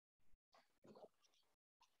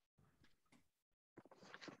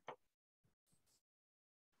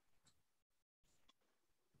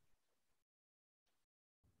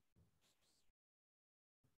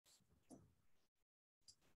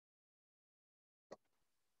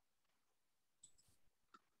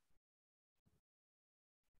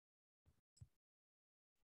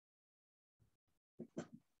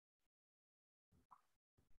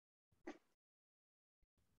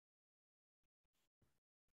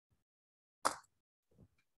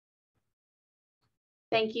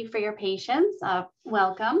Thank you for your patience.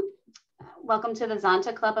 Welcome. Welcome to the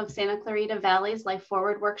Zonta Club of Santa Clarita Valley's Life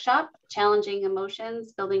Forward Workshop, Challenging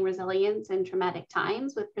Emotions, Building Resilience in Traumatic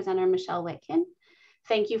Times with presenter Michelle Witkin.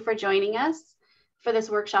 Thank you for joining us for this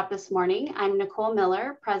workshop this morning. I'm Nicole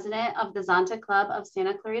Miller, president of the Zonta Club of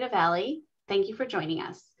Santa Clarita Valley. Thank you for joining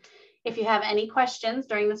us. If you have any questions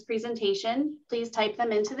during this presentation, please type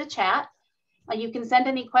them into the chat. You can send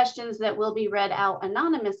any questions that will be read out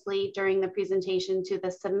anonymously during the presentation to the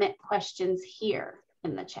submit questions here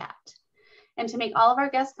in the chat. And to make all of our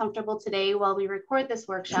guests comfortable today while we record this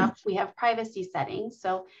workshop, we have privacy settings.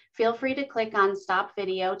 So feel free to click on stop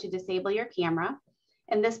video to disable your camera.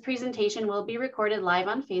 And this presentation will be recorded live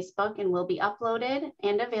on Facebook and will be uploaded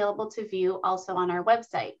and available to view also on our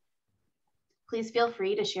website. Please feel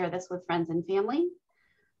free to share this with friends and family.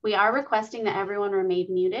 We are requesting that everyone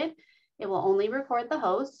remain muted. It will only record the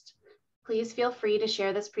host. Please feel free to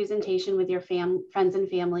share this presentation with your friends and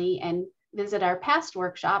family and visit our past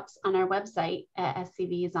workshops on our website at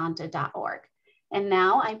scvzonta.org. And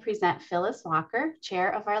now I present Phyllis Walker,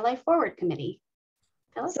 Chair of our Life Forward Committee.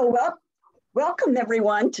 Phyllis? So welcome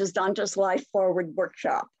everyone to Zonta's Life Forward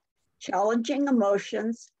Workshop, Challenging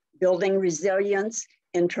Emotions, Building Resilience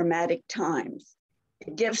in Traumatic Times.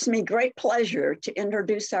 It gives me great pleasure to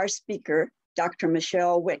introduce our speaker, Dr.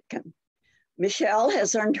 Michelle Witkin. Michelle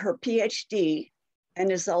has earned her PhD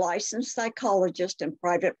and is a licensed psychologist in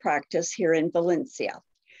private practice here in Valencia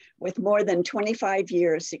with more than 25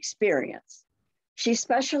 years experience. She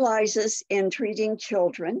specializes in treating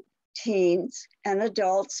children, teens, and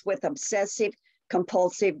adults with obsessive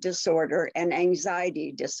compulsive disorder and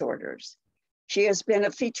anxiety disorders. She has been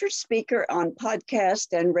a featured speaker on podcast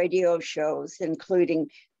and radio shows,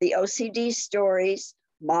 including the OCD Stories,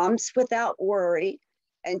 Moms Without Worry,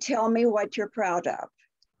 and Tell Me What You're Proud of.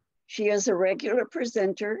 She is a regular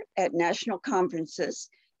presenter at national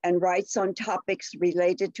conferences and writes on topics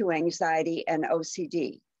related to anxiety and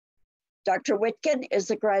OCD. Dr. Witkin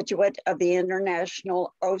is a graduate of the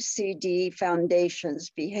International OCD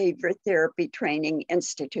Foundation's Behavior Therapy Training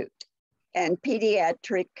Institute and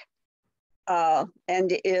pediatric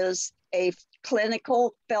and is a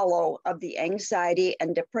clinical fellow of the Anxiety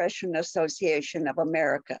and Depression Association of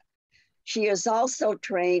America. She is also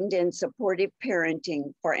trained in supportive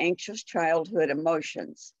parenting for anxious childhood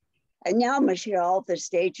emotions. And now, Michelle, the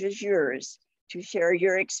stage is yours to share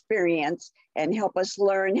your experience and help us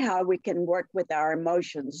learn how we can work with our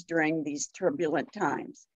emotions during these turbulent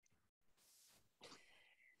times.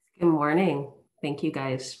 Good morning. Thank you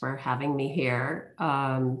guys for having me here.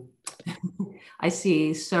 I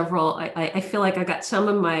see several, I feel like I got some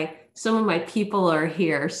of my people are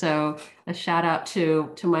here. So a shout out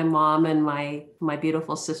to my mom and my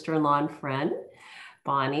beautiful sister-in-law and friend,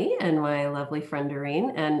 Bonnie, and my lovely friend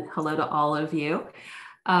Doreen, and hello to all of you.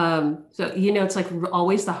 So, you know, it's like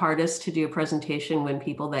always the hardest to do a presentation when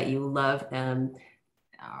people that you love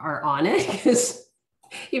are on it, because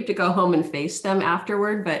you have to go home and face them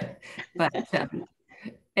afterward, but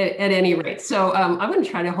at any rate, so I'm going to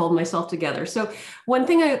try to hold myself together. So one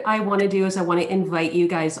thing I want to do is I want to invite you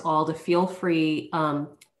guys all to feel free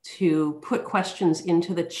to put questions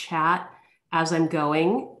into the chat as I'm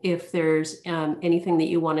going. If there's anything that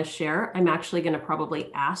you want to share, I'm actually going to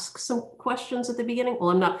probably ask some questions at the beginning. Well,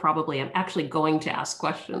 I'm actually going to ask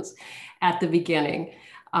questions at the beginning.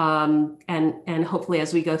 And hopefully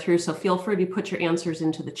as we go through, so feel free to put your answers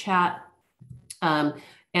into the chat.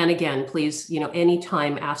 And again, please, you know,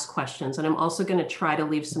 anytime ask questions. And I'm also going to try to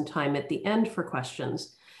leave some time at the end for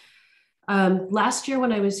questions. Last year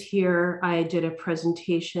when I was here, I did a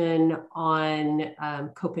presentation on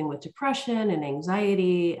coping with depression and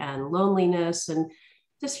anxiety and loneliness. And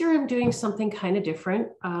this year I'm doing something kind of different.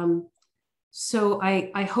 So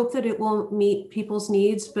I hope that it will meet people's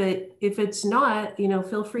needs, but if it's not, you know,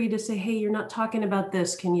 feel free to say, hey, you're not talking about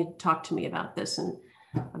this. Can you talk to me about this? And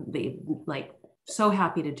I'd be like, so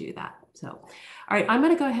happy to do that. So, all right, I'm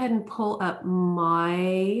going to go ahead and pull up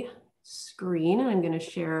my screen and I'm going to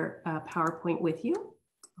share a PowerPoint with you.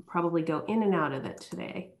 I'll probably go in and out of it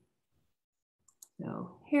today.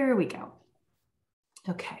 So here we go.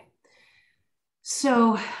 Okay.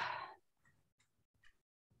 So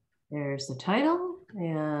there's the title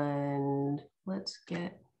and let's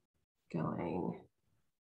get going.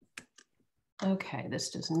 Okay, this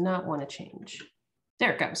does not want to change.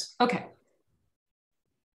 There it goes. Okay.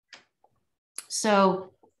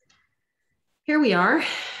 So here we are.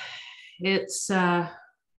 It's,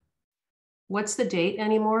 what's the date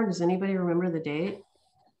anymore? Does anybody remember the date?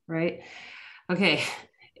 Right? Okay,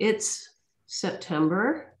 it's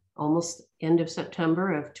September, almost end of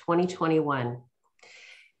September of 2021.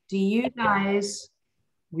 Do you guys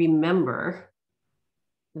remember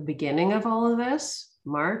the beginning of all of this,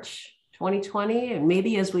 March 2020, and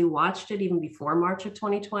maybe as we watched it even before March of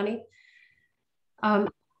 2020.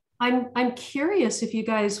 I'm curious if you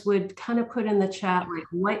guys would kind of put in the chat like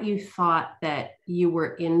what you thought that you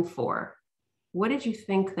were in for. What did you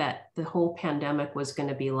think that the whole pandemic was going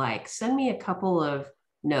to be like? Send me a couple of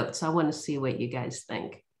notes. I want to see what you guys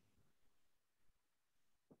think.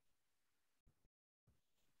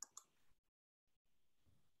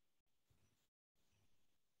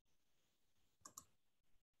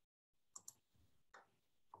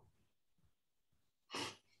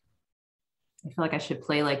 I feel like I should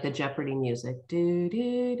play like the Jeopardy music. Do,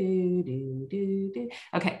 do, do, do, do, do.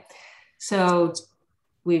 Okay, so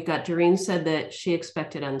we've got Doreen said that she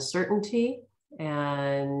expected uncertainty,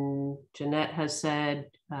 and Jeanette has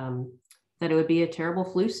said that it would be a terrible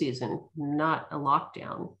flu season, not a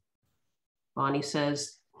lockdown. Bonnie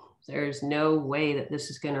says there's no way that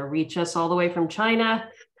this is going to reach us all the way from China,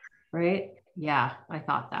 right? Yeah, I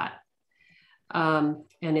thought that.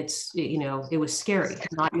 And it's, you know, it was scary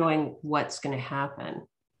not knowing what's going to happen.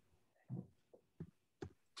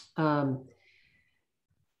 So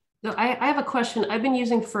I have a question. I've been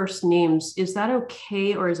using first names. Is that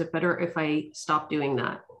okay, or is it better if I stop doing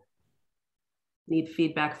that? Need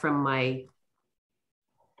feedback from my,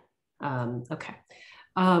 okay.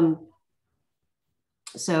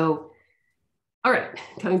 So, all right,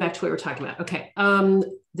 coming back to what we're talking about. Okay, then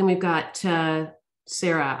we've got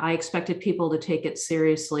Sarah. I expected people to take it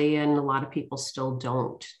seriously, and a lot of people still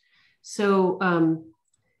don't. So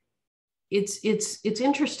it's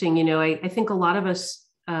interesting, you know. I think a lot of us,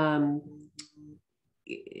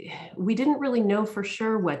 we didn't really know for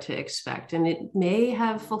sure what to expect, and it may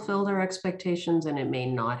have fulfilled our expectations, and it may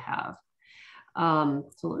not have.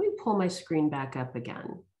 So let me pull my screen back up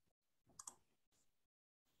again.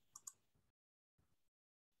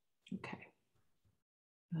 Okay.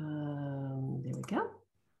 There we go.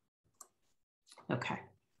 Okay.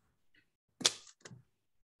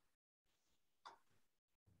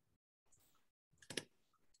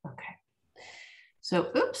 Okay. So,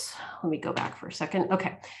 oops, let me go back for a second.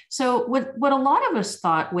 Okay. So what a lot of us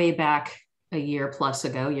thought way back a year plus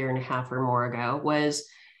ago, year and a half or more ago was,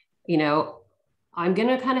 you know, I'm going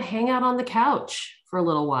to kind of hang out on the couch for a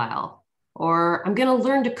little while, or I'm going to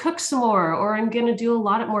learn to cook some more, or I'm going to do a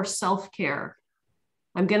lot more self-care.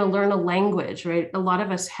 I'm going to learn a language, right? A lot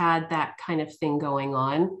of us had that kind of thing going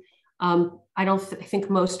on. I think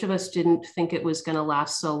most of us didn't think it was going to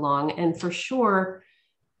last so long. And for sure,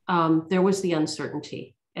 there was the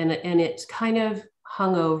uncertainty, and it's kind of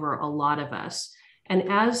hung over a lot of us.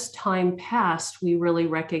 And as time passed, we really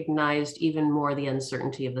recognized even more the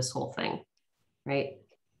uncertainty of this whole thing, right?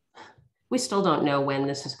 We still don't know when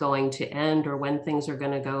this is going to end or when things are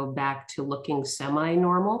going to go back to looking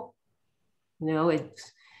semi-normal. You know,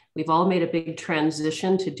 we've all made a big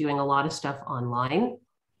transition to doing a lot of stuff online,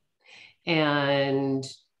 and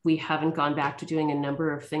we haven't gone back to doing a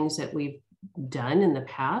number of things that we've done in the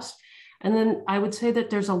past. And then I would say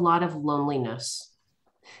that there's a lot of loneliness.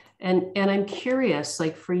 And I'm curious,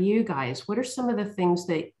 like for you guys, what are some of the things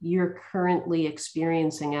that you're currently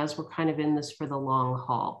experiencing as we're kind of in this for the long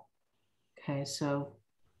haul? Okay, so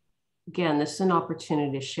again, this is an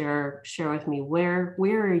opportunity to share with me, where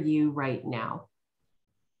are you right now?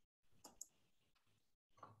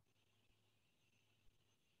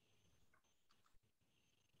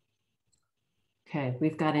 Okay,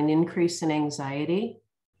 we've got an increase in anxiety.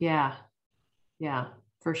 Yeah,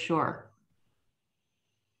 for sure.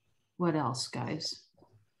 What else, guys?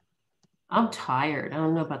 I'm tired. I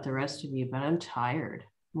don't know about the rest of you, but I'm tired,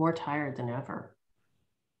 more tired than ever.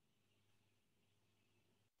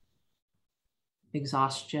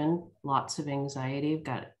 Exhaustion, lots of anxiety. I've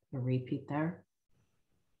got a repeat there.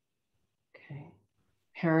 Okay.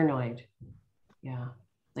 Paranoid. Yeah.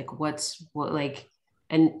 Like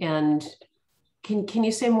and can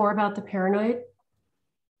you say more about the paranoid?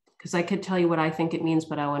 Because I could tell you what I think it means,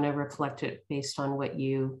 but I want to reflect it based on what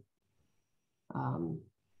you're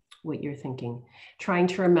thinking. Trying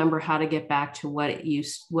to remember how to get back to what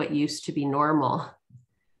used to be normal.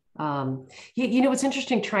 You know, it's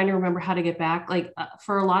interesting trying to remember how to get back, like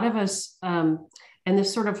for a lot of us, and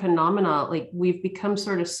this sort of phenomena, like we've become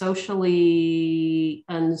sort of socially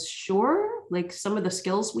unsure, like some of the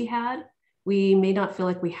skills we had, we may not feel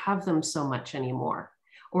like we have them so much anymore,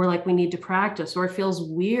 or like we need to practice, or it feels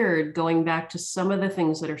weird going back to some of the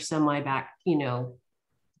things that are semi-back, you know,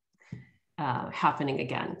 happening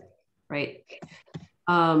again, right?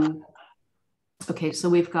 Okay, so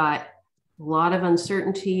we've got a lot of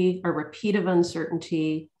uncertainty, a repeat of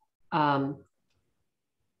uncertainty.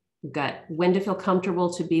 We've got when to feel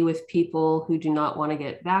comfortable to be with people who do not want to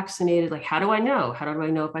get vaccinated. Like, how do I know? How do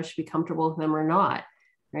I know if I should be comfortable with them or not,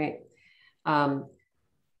 right?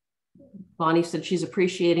 Bonnie said she's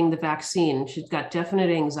appreciating the vaccine. She's got definite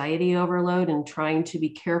anxiety overload and trying to be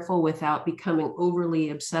careful without becoming overly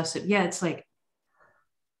obsessive. Yeah, it's like,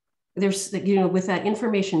 there's, you know, with that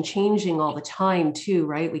information changing all the time too,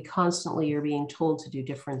 right? We constantly are being told to do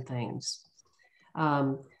different things.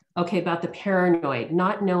 Okay, about the paranoid,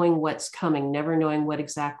 not knowing what's coming, never knowing what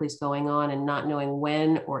exactly is going on and not knowing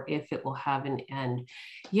when or if it will have an end.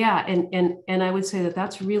 Yeah, and I would say that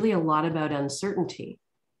that's really a lot about uncertainty.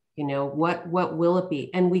 You know, what will it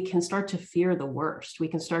be? And we can start to fear the worst. We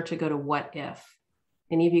can start to go to what if.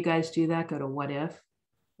 Any of you guys do that? Go to what if?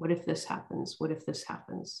 What if this happens? What if this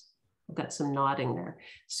happens? I've got some nodding there.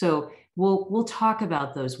 So we'll talk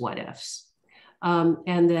about those what ifs.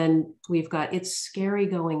 And then we've got, it's scary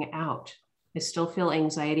going out. I still feel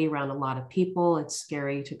anxiety around a lot of people. It's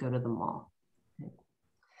scary to go to the mall.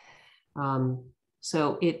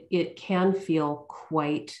 So it can feel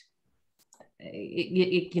quite,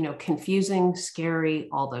 you know, confusing, scary,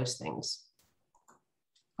 all those things.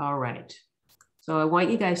 All right. So I want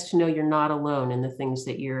you guys to know you're not alone in the things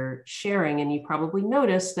that you're sharing, and you probably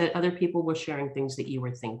noticed that other people were sharing things that you were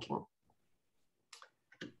thinking.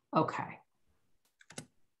 Okay.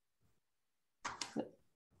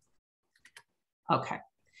 Okay.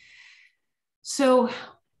 So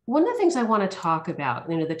one of the things I want to talk about,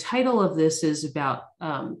 you know, the title of this is about,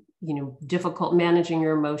 you know, difficult managing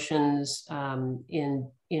your emotions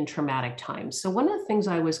in traumatic times. So one of the things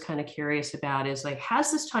I was kind of curious about is like,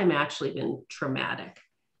 has this time actually been traumatic?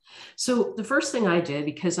 So the first thing I did,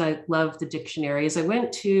 because I love the dictionary, is I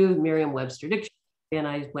went to Merriam-Webster dictionary and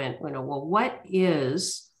I went, you know, well, what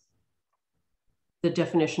is the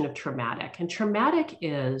definition of traumatic? And traumatic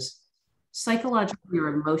is psychologically or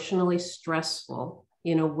emotionally stressful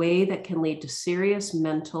in a way that can lead to serious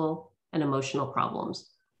mental and emotional problems,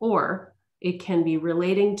 or it can be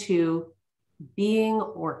relating to being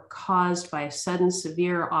or caused by a sudden,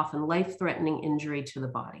 severe, often life-threatening injury to the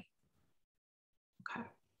body. Okay.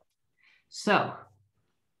 So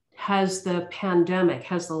has the pandemic,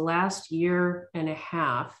 has the last year and a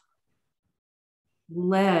half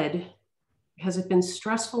has it been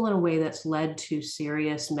stressful in a way that's led to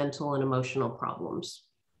serious mental and emotional problems?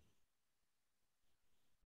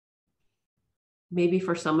 Maybe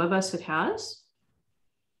for some of us it has.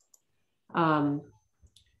 And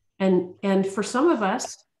for some of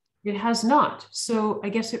us, it has not. So I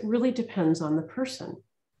guess it really depends on the person.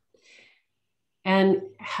 And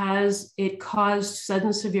has it caused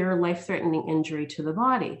sudden, severe, life-threatening injury to the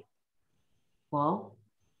body? Well,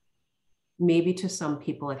 maybe to some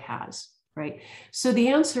people it has, right? So the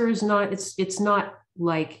answer is not, it's not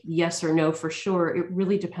like yes or no for sure. It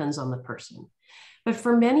really depends on the person. But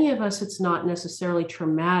for many of us, it's not necessarily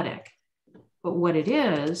traumatic. But what it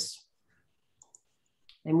is,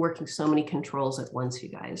 I'm working so many controls at once, you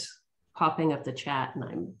guys, popping up the chat, and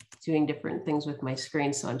I'm doing different things with my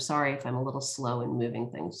screen. So I'm sorry if I'm a little slow in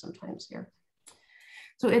moving things sometimes here.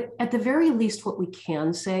 So at the very least, what we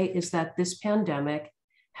can say is that this pandemic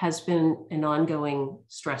has been an ongoing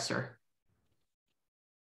stressor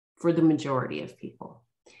for the majority of people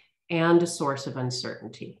and a source of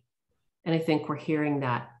uncertainty. And I think we're hearing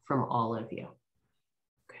that from all of you.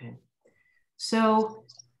 Okay. So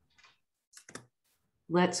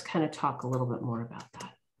let's kind of talk a little bit more about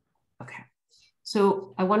that. Okay.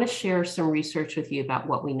 So I want to share some research with you about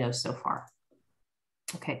what we know so far.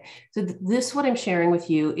 Okay. So this, what I'm sharing with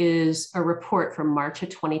you is a report from March of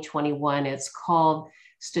 2021. It's called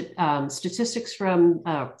Statistics from,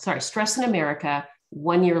 Stress in America,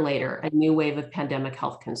 1 year later, a new wave of pandemic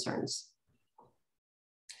health concerns.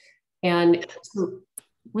 And so,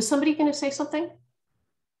 was somebody going to say something?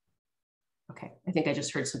 Okay, I think I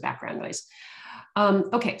just heard some background noise.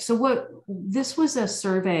 Okay, so this was a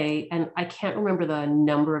survey, and I can't remember the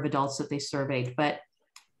number of adults that they surveyed, but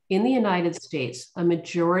in the United States, a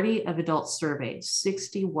majority of adults surveyed,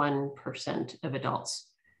 61% of adults,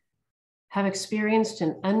 have experienced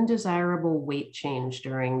an undesirable weight change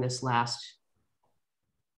during this last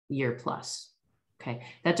year plus. Okay,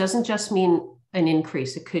 that doesn't just mean an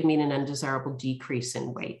increase, it could mean an undesirable decrease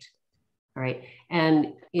in weight. All right,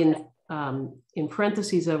 and in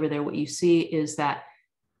parentheses over there, what you see is that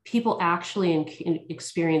people actually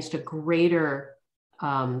experienced a greater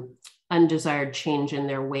undesired change in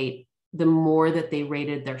their weight the more that they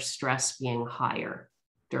rated their stress being higher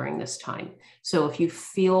during this time. So if you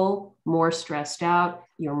feel more stressed out,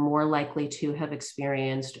 you're more likely to have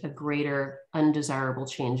experienced a greater undesirable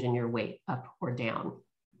change in your weight, up or down.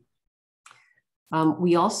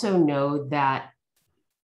 We also know that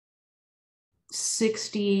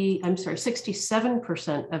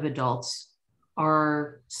 67% of adults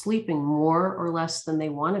are sleeping more or less than they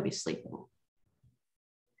want to be sleeping.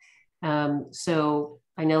 So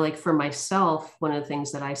I know, like for myself, one of the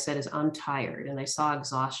things that I said is I'm tired, and I saw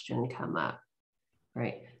exhaustion come up,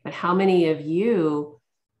 right? But how many of you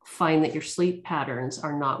find that your sleep patterns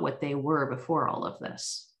are not what they were before all of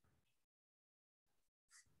this?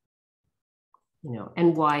 You know,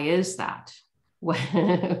 and why is that?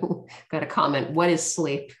 Got a comment. What is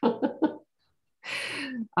sleep?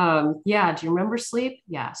 Yeah. Do you remember sleep?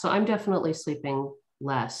 Yeah. So I'm definitely sleeping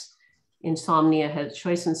less.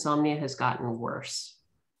 Choice insomnia has gotten worse.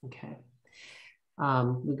 Okay.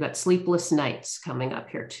 We've got sleepless nights coming up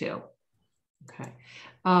here too. Okay.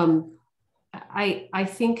 I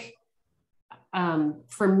think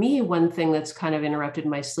for me, one thing that's kind of interrupted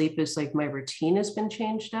my sleep is like my routine has been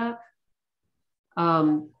changed up.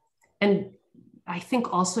 And I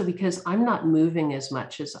think also because I'm not moving as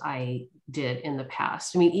much as I did in the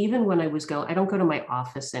past. I mean, even when I don't go to my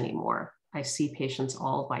office anymore. I see patients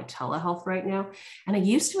all by telehealth right now. And I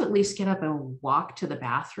used to at least get up and walk to the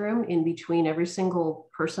bathroom in between every single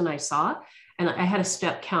person I saw. And I had a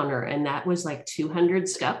step counter, and that was like 200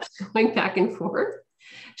 steps going back and forth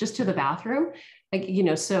just to the bathroom. Like, you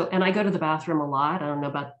know, so, and I go to the bathroom a lot. I don't know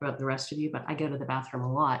about the rest of you, but I go to the bathroom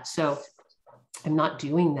a lot. So I'm not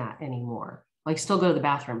doing that anymore. Like, still go to the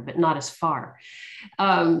bathroom, but not as far.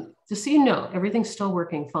 Just so you know, everything's still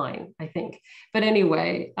working fine, I think. But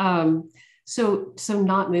anyway, so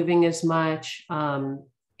not moving as much, and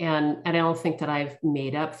I don't think that I've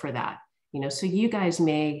made up for that. You know, so you guys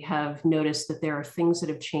may have noticed that there are things that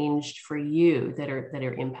have changed for you that are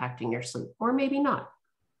impacting your sleep, or maybe not.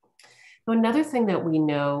 So another thing that we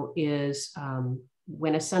know is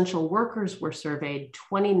when essential workers were surveyed,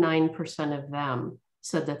 29% of them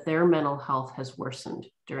said that their mental health has worsened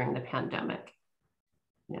during the pandemic.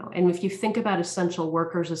 You know, and if you think about essential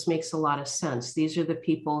workers, this makes a lot of sense. These are the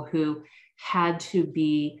people who had to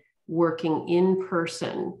be working in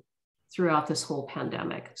person throughout this whole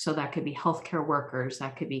pandemic. So that could be healthcare workers,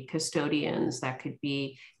 that could be custodians, that could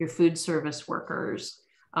be your food service workers,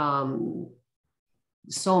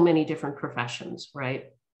 so many different professions, right?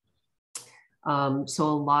 So a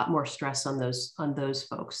lot more stress on those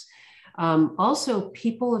folks. Also,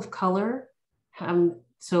 people of color,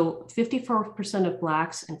 so 54% of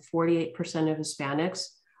Blacks and 48% of Hispanics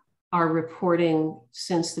are reporting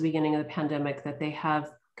since the beginning of the pandemic that they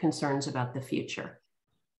have concerns about the future.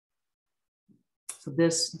 So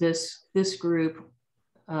this group,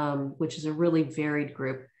 which is a really varied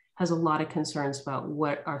group, has a lot of concerns about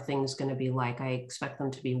what are things going to be like. I expect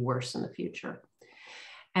them to be worse in the future.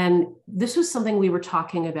 And this was something we were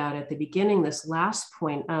talking about at the beginning, this last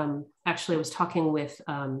point. Actually, I was talking with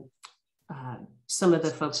some of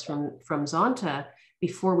the folks from Zonta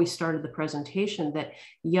before we started the presentation, that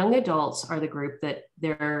young adults are the group that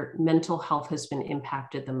their mental health has been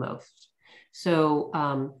impacted the most. So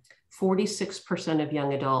 46% of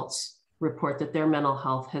young adults report that their mental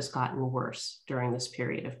health has gotten worse during this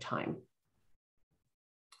period of time.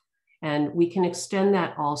 And we can extend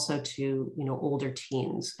that also to, you know, older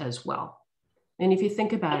teens as well. And if you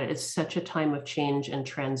think about it, it's such a time of change and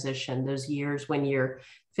transition. Those years when you're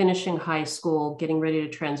finishing high school, getting ready to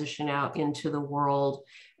transition out into the world,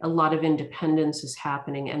 a lot of independence is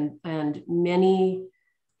happening, and many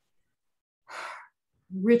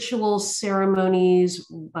rituals,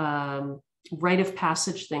 ceremonies, rite of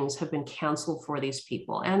passage things have been canceled for these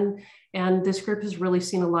people. And this group has really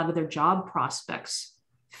seen a lot of their job prospects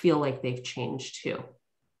feel like they've changed too.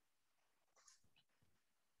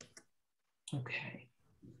 Okay.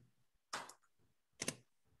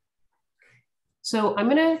 So I'm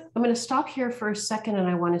gonna stop here for a second, and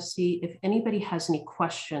I want to see if anybody has any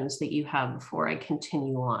questions that you have before I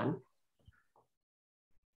continue on.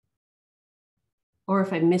 Or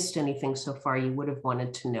if I missed anything so far you would have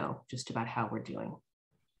wanted to know just about how we're doing.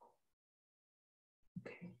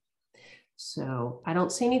 Okay. So I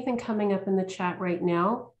don't see anything coming up in the chat right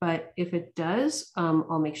now, but if it does,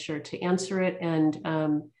 I'll make sure to answer it.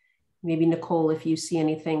 And maybe Nicole, if you see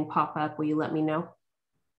anything pop up, will you let me know?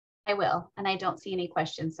 I will, and I don't see any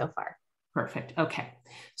questions so far. Perfect. Okay.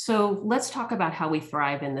 So let's talk about how we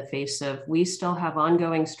thrive in the face of, we still have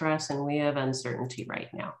ongoing stress and we have uncertainty right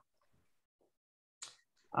now.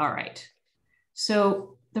 All right.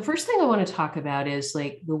 So the first thing I want to talk about is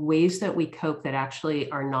like the ways that we cope that actually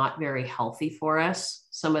are not very healthy for us,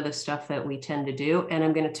 some of the stuff that we tend to do. And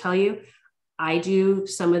I'm going to tell you, I do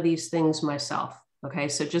some of these things myself. Okay.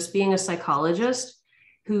 So just being a psychologist,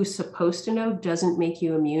 who's supposed to know doesn't make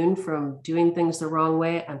you immune from doing things the wrong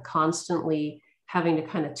way and constantly having to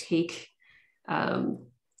kind of take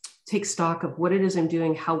stock of what it is I'm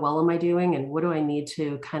doing, how well am I doing, and what do I need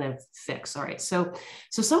to kind of fix. All right, so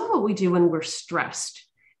some of what we do when we're stressed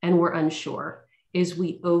and we're unsure is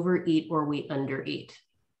we overeat or we undereat.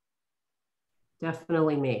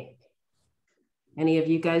 Definitely me. Any of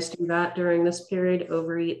you guys do that during this period?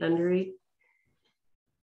 Overeat, undereat?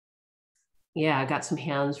 Yeah, I got some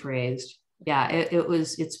hands raised. Yeah,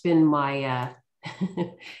 it's been my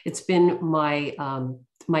it's been my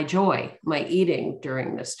my joy, my eating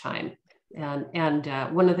during this time. And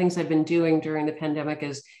one of the things I've been doing during the pandemic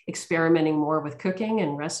is experimenting more with cooking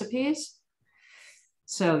and recipes.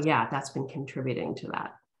 So yeah, that's been contributing to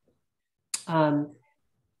that.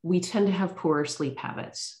 We tend to have poorer sleep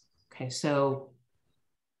habits. Okay, so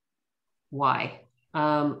why?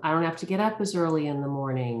 I don't have to get up as early in the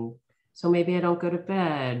morning. So maybe I don't go to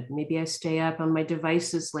bed. Maybe I stay up on my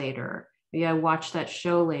devices later. Maybe I watch that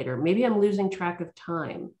show later. Maybe I'm losing track of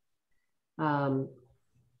time. A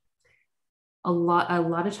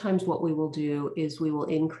lot of times what we will do is we will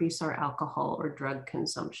increase our alcohol or drug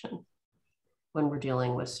consumption when we're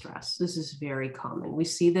dealing with stress. This is very common. We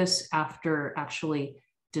see this after actually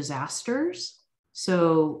disasters.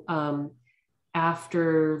 So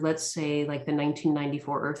after, let's say, like the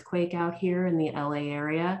 1994 earthquake out here in the LA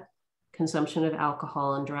area, consumption of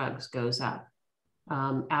alcohol and drugs goes up.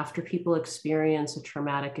 After people experience a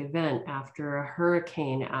traumatic event, after a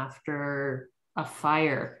hurricane, after a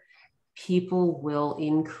fire, people will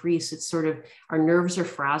increase. It's sort of, our nerves are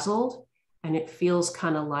frazzled and it feels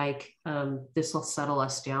kind of like this will settle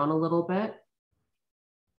us down a little bit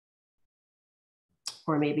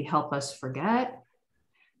or maybe help us forget.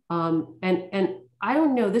 And I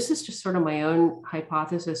don't know, this is just sort of my own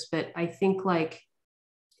hypothesis, but I think like,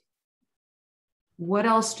 what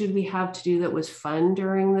else did we have to do that was fun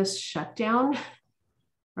during this shutdown?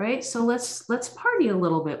 Right? So let's party a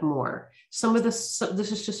little bit more. Some of this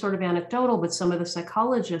is just sort of anecdotal, but some of the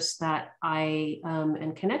psychologists that I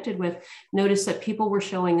am connected with noticed that people were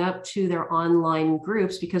showing up to their online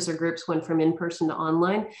groups because their groups went from in-person to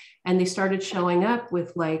online, and they started showing up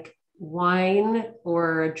with like wine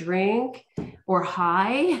or a drink or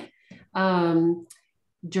high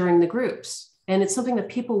during the groups. And it's something that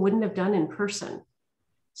people wouldn't have done in person.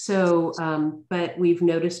 So, but we've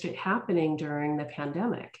noticed it happening during the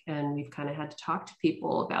pandemic, and we've kind of had to talk to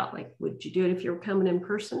people about like, would you do it if you were coming in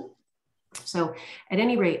person? So at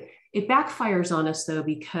any rate, it backfires on us though,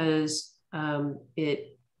 because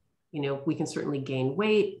it, you know, we can certainly gain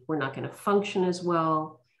weight. We're not going to function as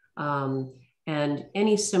well. And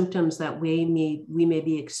any symptoms that we may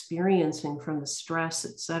be experiencing from the stress,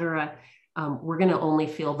 et cetera, we're going to only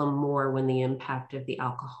feel them more when the impact of the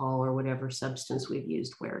alcohol or whatever substance we've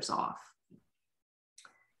used wears off.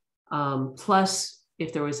 Plus,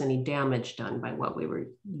 if there was any damage done by what we were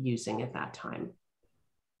using at that time.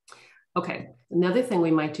 Okay, another thing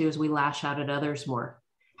we might do is we lash out at others more.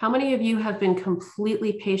 How many of you have been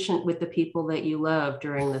completely patient with the people that you love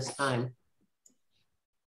during this time?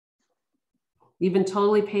 You've been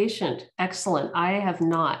totally patient. Excellent. I have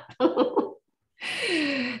not.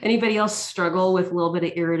 Anybody else struggle with a little bit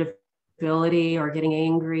of irritability or getting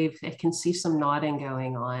angry? I can see some nodding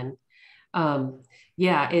going on.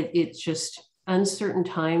 Yeah, it's just uncertain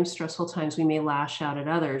times, stressful times, we may lash out at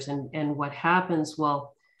others. And what happens,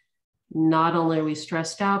 well, not only are we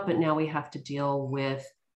stressed out, but now we have to deal with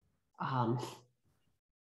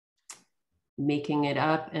making it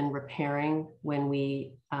up and repairing when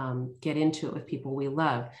we get into it with people we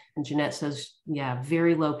love. And Jeanette says, yeah,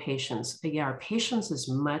 very low patience. But yeah, our patience is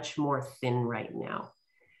much more thin right now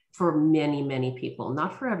for many, many people,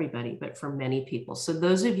 not for everybody, but for many people. So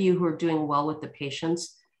those of you who are doing well with the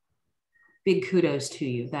patience, big kudos to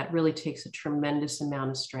you. That really takes a tremendous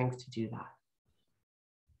amount of strength to do that.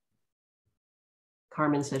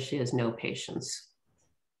 Carmen says she has no patience.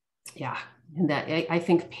 Yeah, and that I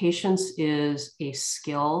think patience is a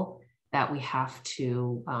skill that we have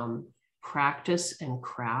to practice and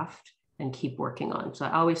craft and keep working on. So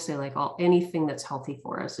I always say like anything that's healthy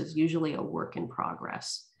for us is usually a work in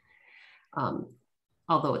progress.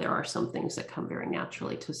 Although there are some things that come very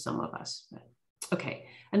naturally to some of us. But, okay,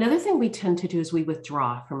 another thing we tend to do is we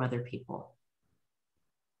withdraw from other people.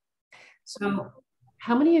 So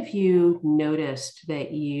how many of you noticed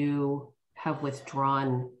that you have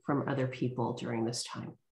withdrawn from other people during this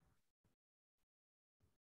time?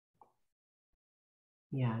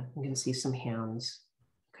 Yeah, you can see some hands.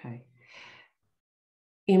 Okay.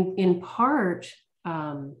 In part,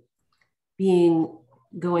 going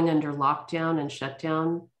under lockdown and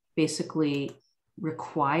shutdown basically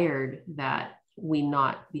required that we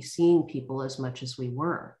not be seeing people as much as we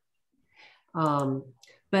were.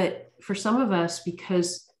 But for some of us,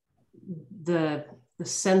 because the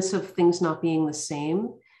sense of things not being the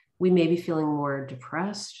same, we may be feeling more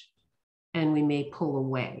depressed and we may pull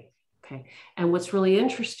away. Okay. And what's really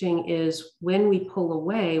interesting is when we pull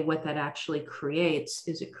away, what that actually creates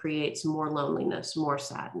is it creates more loneliness, more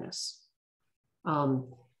sadness.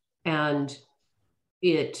 And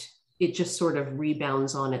it just sort of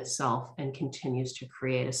rebounds on itself and continues to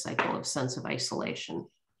create a cycle of sense of isolation.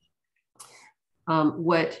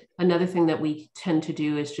 Another thing that we tend to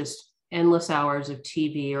do is just endless hours of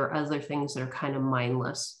TV or other things that are kind of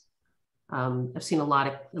mindless. I've seen a lot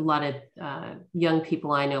of young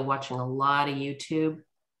people I know watching a lot of YouTube.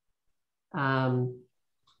 And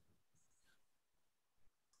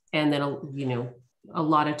then, you know, a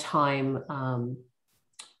lot of time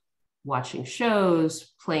watching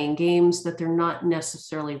shows, playing games that they're not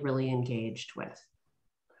necessarily really engaged with.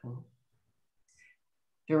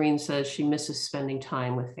 Doreen says she misses spending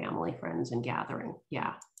time with family, friends, and gathering.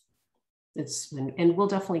 Yeah, and we'll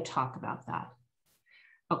definitely talk about that.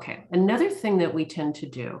 Okay, another thing that we tend to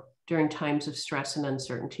do during times of stress and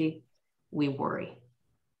uncertainty, we worry.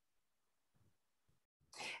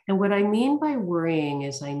 And what I mean by worrying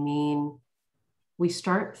is we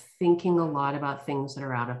start thinking a lot about things that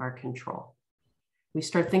are out of our control. We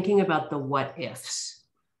start thinking about the what ifs.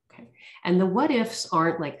 Okay, and the what ifs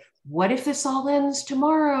aren't like, what if this all ends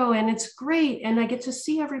tomorrow and it's great and I get to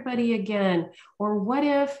see everybody again? Or what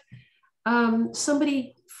if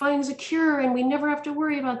somebody finds a cure and we never have to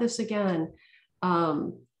worry about this again?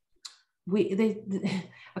 A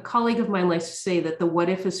colleague of mine likes to say that the what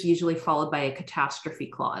if is usually followed by a catastrophe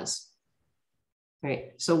clause,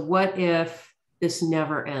 right? So what if this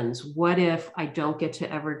never ends? What if I don't get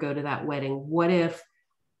to ever go to that wedding? What if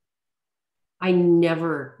I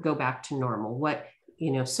never go back to normal?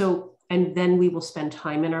 And then we will spend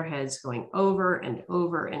time in our heads going over and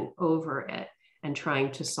over and over it and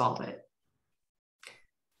trying to solve it.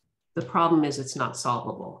 The problem is it's not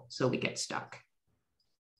solvable, so we get stuck.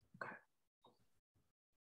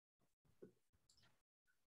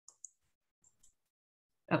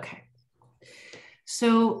 Okay.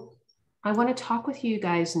 So I want to talk with you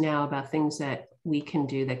guys now about things that we can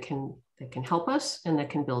do that can help us and that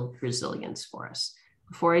can build resilience for us.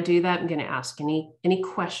 Before I do that, I'm going to ask any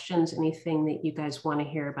questions, anything that you guys want to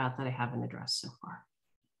hear about that I haven't addressed so far.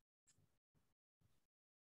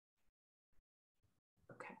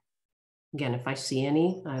 Okay. Again, if I see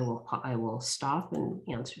any, I will stop and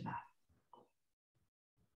answer that.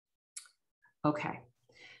 Okay.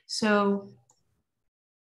 So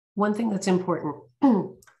one thing that's important,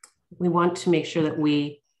 we want to make sure that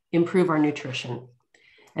we improve our nutrition.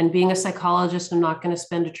 And being a psychologist, I'm not going to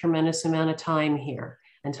spend a tremendous amount of time here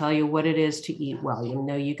and tell you what it is to eat well. You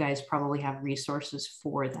know, you guys probably have resources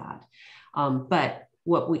for that. But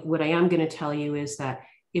what I am going to tell you is that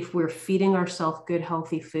if we're feeding ourselves good,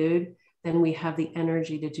 healthy food, then we have the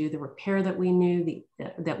energy to do the repair that we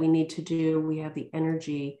need to do. We have the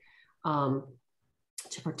energy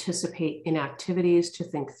to participate in activities, to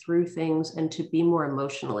think through things, and to be more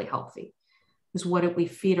emotionally healthy. Because what we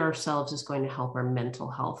feed ourselves is going to help our mental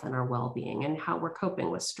health and our well-being and how we're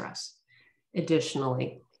coping with stress.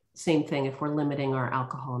 Additionally, same thing if we're limiting our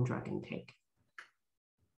alcohol and drug intake.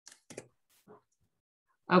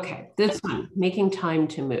 Okay, this one, making time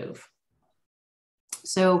to move.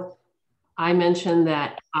 So I mentioned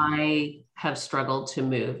that I have struggled to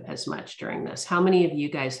move as much during this. How many of you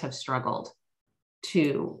guys have struggled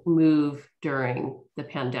to move during the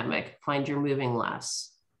pandemic? Find you're moving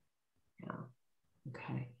less? Yeah,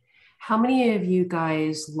 okay. How many of you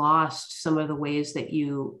guys lost some of the ways that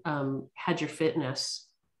you had your fitness?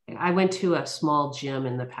 I went to a small gym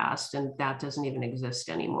in the past and that doesn't even exist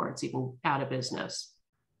anymore. It's even out of business.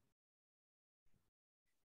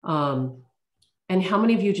 And how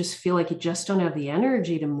many of you just feel like you just don't have the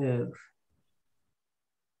energy to move?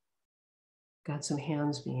 Got some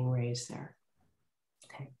hands being raised there.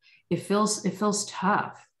 Okay. It feels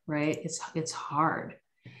tough, right? It's hard.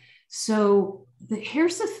 So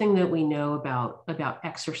here's the thing that we know about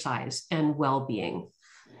exercise and well-being.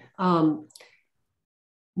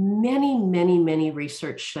 Many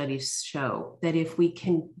research studies show that if we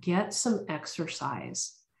can get some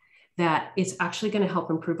exercise, that it's actually going to help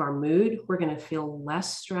improve our mood. We're going to feel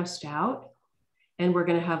less stressed out and we're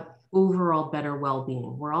going to have overall better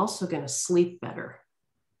well-being. We're also going to sleep better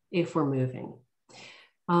if we're moving.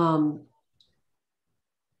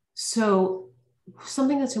 So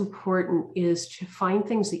something that's important is to find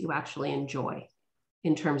things that you actually enjoy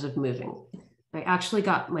in terms of moving. I actually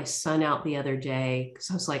got my son out the other day because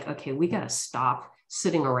I was like, okay, we got to stop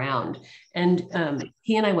sitting around. And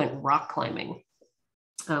he and I went rock climbing,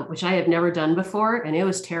 which I have never done before. And it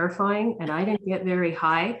was terrifying. And I didn't get very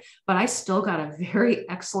high, but I still got a very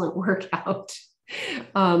excellent workout.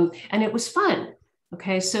 And it was fun.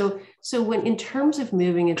 Okay. So when, in terms of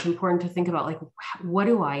moving, it's important to think about, like, what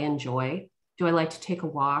do I enjoy? Do I like to take a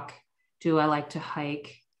walk? Do I like to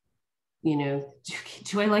hike? You know,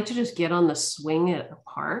 do I like to just get on the swing at a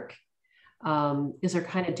park? Is there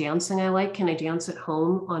kind of dancing I like? Can I dance at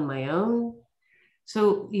home on my own?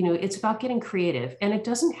 So, you know, it's about getting creative, and it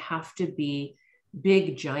doesn't have to be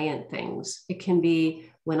big, giant things. It can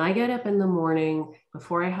be, when I get up in the morning,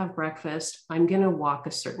 before I have breakfast, I'm going to walk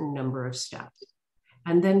a certain number of steps,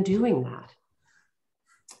 and then doing that.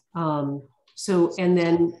 And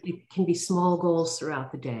then it can be small goals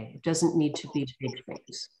throughout the day. It doesn't need to be big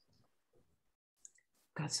things.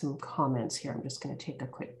 Got some comments here. I'm just going to take a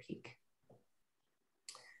quick peek.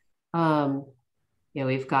 Yeah,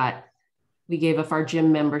 we gave up our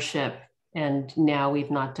gym membership and now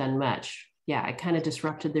we've not done much. Yeah, I kind of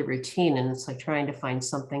disrupted the routine, and it's like trying to find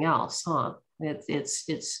something else, huh?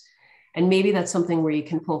 And maybe that's something where you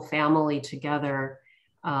can pull family together,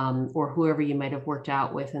 or whoever you might have worked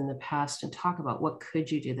out with in the past, and talk about what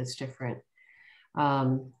could you do that's different.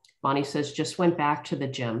 Bonnie says, just went back to the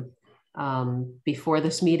gym before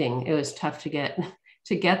this meeting. It was tough to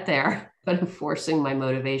get there, but I'm forcing my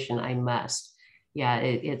motivation. I must. Yeah,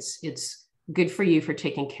 it's good for you for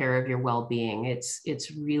taking care of your well-being.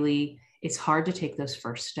 It's hard to take those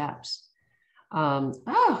first steps.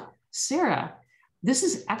 Oh, Sarah, this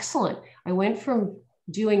is excellent. I went from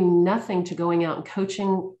doing nothing to going out and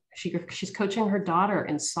coaching. She's coaching her daughter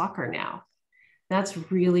in soccer now.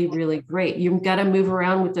 That's really, really great. You've got to move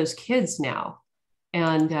around with those kids now.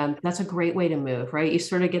 And that's a great way to move, right? You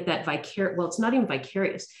sort of get that vicarious, well, it's not even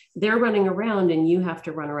vicarious. They're running around and you have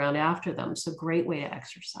to run around after them. So great way to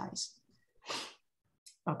exercise.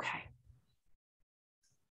 Okay.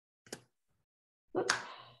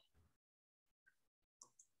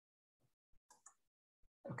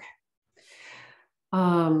 Okay.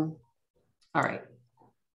 All right.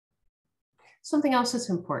 Something else that's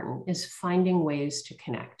important is finding ways to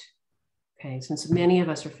connect. Okay, since many of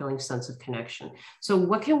us are feeling a sense of connection. So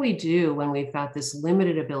what can we do when we've got this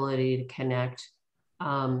limited ability to connect,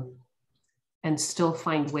 and still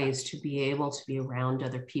find ways to be able to be around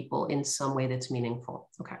other people in some way that's meaningful?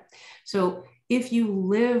 Okay, so if you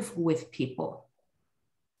live with people,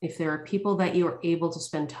 if there are people that you're able to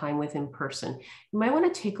spend time with in person, you might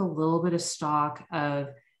want to take a little bit of stock of,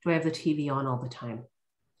 do I have the TV on all the time?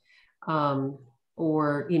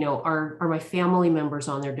 Or, you know, are my family members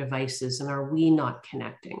on their devices, and are we not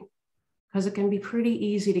connecting? Because it can be pretty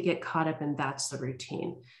easy to get caught up in that's the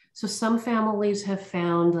routine. So some families have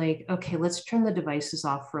found, like, okay, let's turn the devices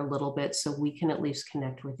off for a little bit so we can at least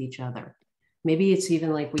connect with each other. Maybe it's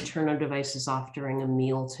even like we turn our devices off during a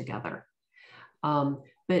meal together.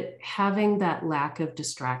 But having that lack of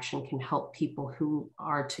distraction can help people who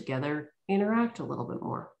are together interact a little bit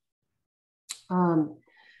more. I'm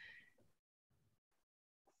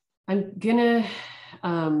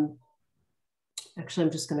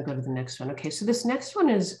just gonna go to the next one. Okay, so this next one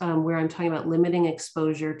is where I'm talking about limiting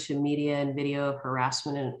exposure to media and video of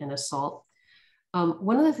harassment and assault.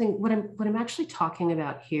 One of the things, what I'm actually talking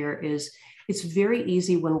about here is, it's very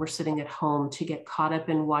easy when we're sitting at home to get caught up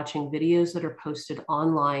in watching videos that are posted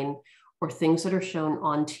online or things that are shown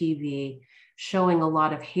on TV, showing a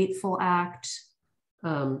lot of hateful acts,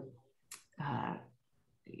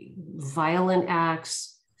 violent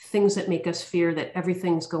acts, things that make us fear that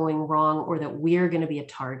everything's going wrong or that we're going to be a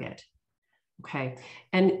target. Okay.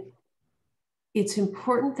 And it's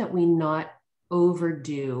important that we not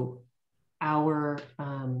overdo our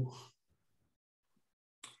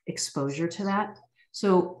exposure to that.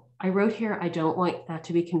 So I wrote here, I don't want that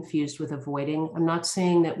to be confused with avoiding. I'm not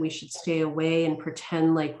saying that we should stay away and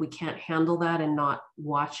pretend like we can't handle that and not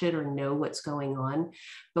watch it or know what's going on.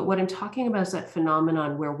 But what I'm talking about is that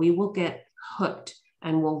phenomenon where we will get hooked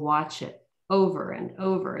and we'll watch it over and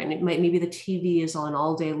over. And it maybe the TV is on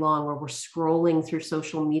all day long, or we're scrolling through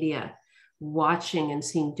social media, watching and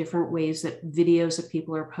seeing different ways that videos that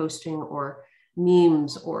people are posting, or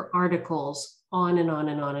memes or articles, on and on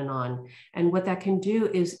and on and on. And what that can do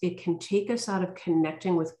is it can take us out of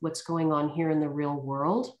connecting with what's going on here in the real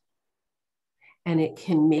world. And it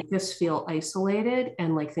can make us feel isolated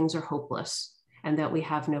and like things are hopeless and that we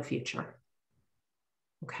have no future.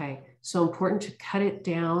 Okay, so important to cut it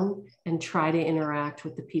down and try to interact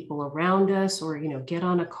with the people around us, or, you know, get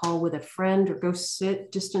on a call with a friend, or go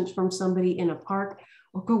sit distant from somebody in a park,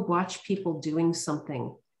 or go watch people doing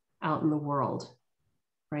something out in the world,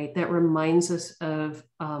 right? That reminds us of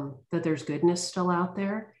that there's goodness still out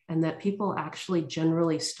there and that people actually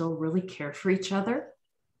generally still really care for each other.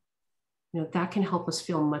 You know, that can help us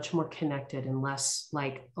feel much more connected and less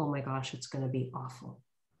like, oh my gosh, it's going to be awful.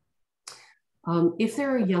 If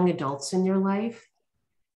there are young adults in your life,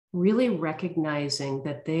 really recognizing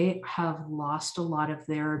that they have lost a lot of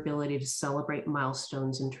their ability to celebrate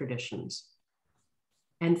milestones and traditions,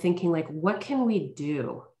 and thinking like, what can we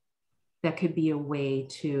do that could be a way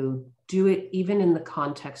to do it even in the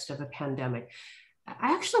context of a pandemic?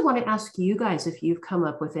 I actually want to ask you guys if you've come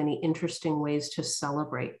up with any interesting ways to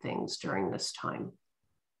celebrate things during this time.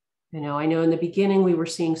 You know, I know in the beginning we were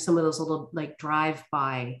seeing some of those little like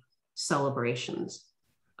drive-by celebrations,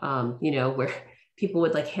 you know, where people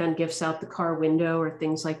would like hand gifts out the car window or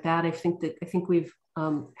things like that. I think we've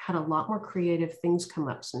had a lot more creative things come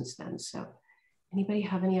up since then. So anybody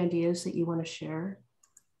have any ideas that you want to share?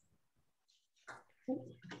 All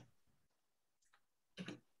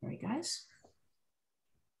right, guys.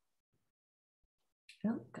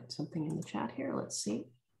 Oh, got something in the chat here. Let's see.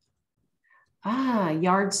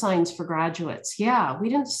 Yard signs for graduates. Yeah, we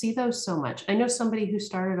didn't see those so much. I know somebody who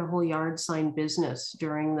started a whole yard sign business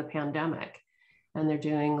during the pandemic, and they're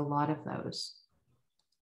doing a lot of those.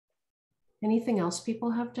 Anything else people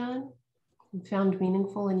have done and found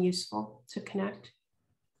meaningful and useful to connect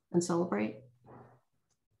and celebrate?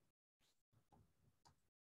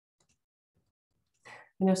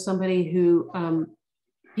 I know somebody who,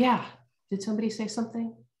 yeah, did somebody say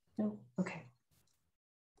something? No? Okay.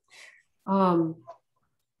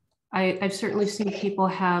 I've certainly seen people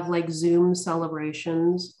have like Zoom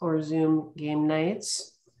celebrations or Zoom game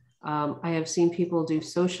nights. I have seen people do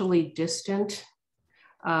socially distant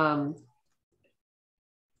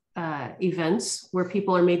events where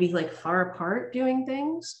people are maybe like far apart doing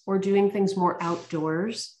things or doing things more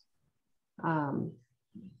outdoors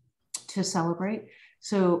to celebrate.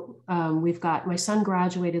 So we've got, my son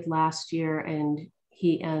graduated last year and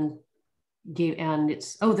the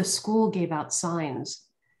school gave out signs.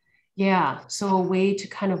 Yeah, so a way to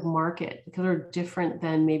kind of mark it, because they're different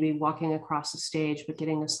than maybe walking across the stage, but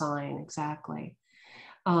getting a sign, exactly.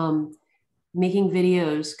 Making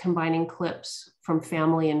videos, combining clips from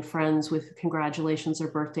family and friends with congratulations or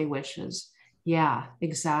birthday wishes. Yeah,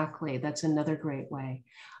 exactly. That's another great way.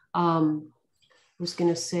 I was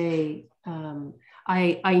gonna say,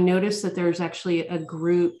 I noticed that there's actually a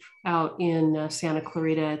group out in Santa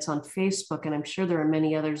Clarita. It's on Facebook, and I'm sure there are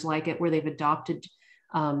many others like it, where they've adopted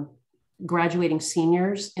graduating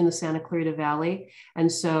seniors in the Santa Clarita Valley.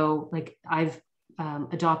 And so like I've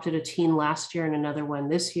adopted a teen last year and another one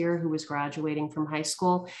this year who was graduating from high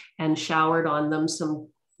school, and showered on them some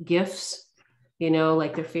gifts, you know,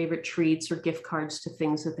 like their favorite treats or gift cards to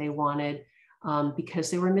things that they wanted.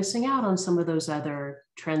 Because they were missing out on some of those other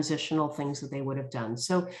transitional things that they would have done.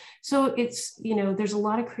 So it's, you know, there's a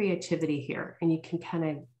lot of creativity here, and you can kind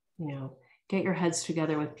of, you know, get your heads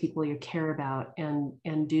together with people you care about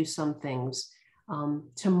and do some things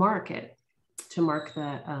to mark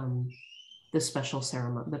the special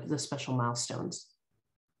ceremony, the special milestones.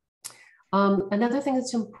 Another thing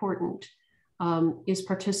that's important is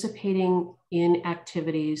participating in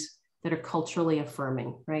activities that are culturally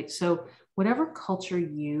affirming, right? So whatever culture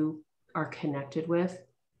you are connected with,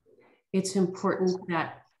 it's important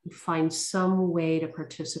that you find some way to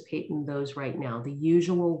participate in those right now. The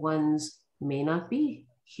usual ones may not be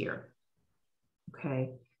here,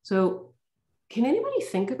 okay? So can anybody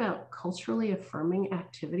think about culturally affirming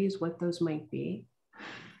activities, what those might be?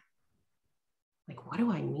 Like, what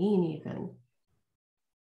do I mean even?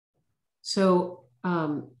 So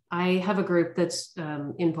I have a group that's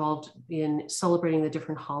involved in celebrating the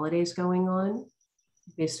different holidays going on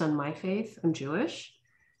based on my faith. I'm Jewish.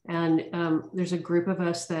 And there's a group of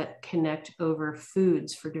us that connect over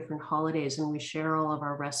foods for different holidays, and we share all of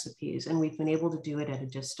our recipes, and we've been able to do it at a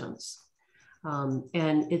distance.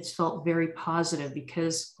 And it's felt very positive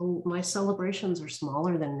because my celebrations are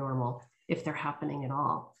smaller than normal if they're happening at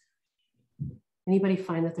all. Anybody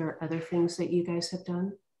find that there are other things that you guys have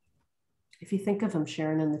done? If you think of them, share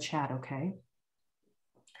them in the chat, okay?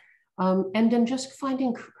 And then just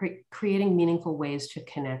finding, creating meaningful ways to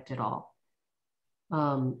connect it all.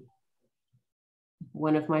 One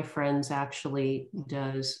of my friends actually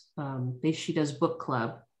does, she does book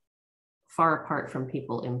club far apart from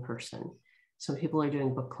people in person. Some people are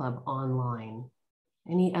doing book club online.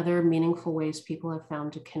 Any other meaningful ways people have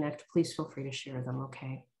found to connect? Please feel free to share them,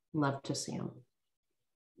 okay? Love to see them.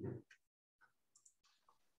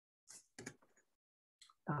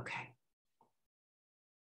 Okay.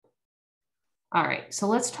 All right, so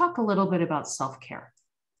let's talk a little bit about self-care.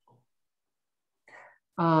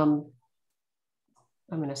 I'm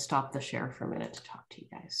going to stop the share for a minute to talk to you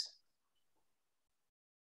guys.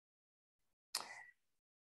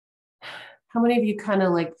 How many of you kind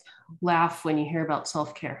of like laugh when you hear about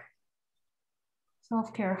self-care?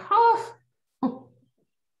 Self-care, oh.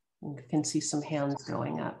 You can see some hands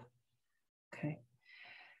going up. Okay.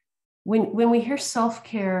 When we hear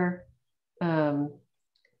self-care, we've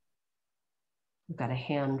got a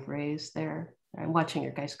hand raised there. I'm watching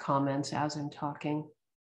your guys' comments as I'm talking.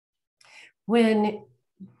 When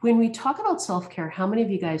we talk about self-care, how many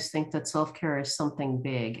of you guys think that self-care is something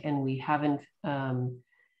big and we haven't, and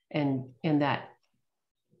that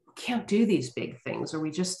we can't do these big things, or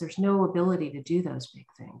there's no ability to do those big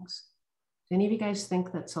things? Do any of you guys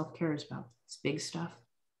think that self-care is about this big stuff?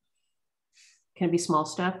 Can it be small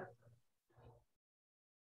stuff?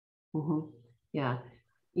 Yeah.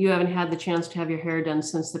 You haven't had the chance to have your hair done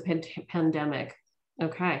since the pandemic.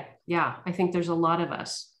 Okay. Yeah, I think there's a lot of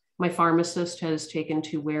us. My pharmacist has taken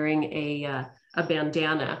to wearing a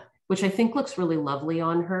bandana, which I think looks really lovely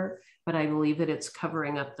on her, but I believe that it's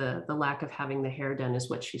covering up the lack of having the hair done is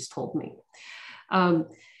what she's told me.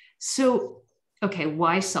 So, okay,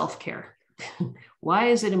 why self-care? Why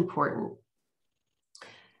is it important?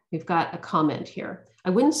 We've got a comment here. I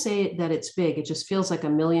wouldn't say that it's big. It just feels like a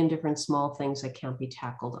million different small things that can't be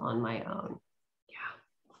tackled on my own.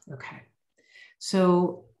 Yeah, okay.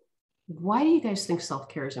 So why do you guys think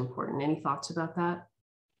self-care is important? Any thoughts about that?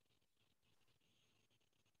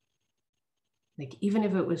 Like, even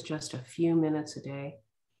if it was just a few minutes a day.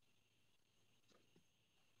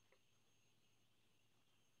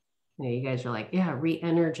 You know, you guys are like, yeah,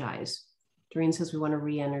 re-energize. Doreen says we want to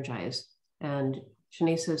re-energize. And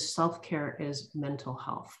Shanae says self-care is mental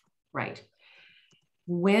health, right?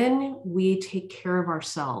 When we take care of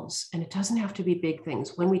ourselves, and it doesn't have to be big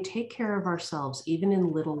things, when we take care of ourselves, even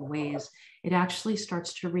in little ways, it actually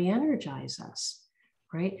starts to re-energize us,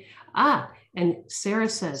 right? And Sarah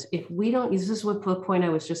says, if we don't, this is what the point I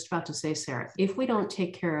was just about to say, Sarah, if we don't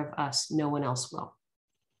take care of us, no one else will,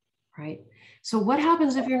 right? So what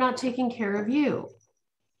happens if you're not taking care of you?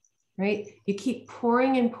 Right? You keep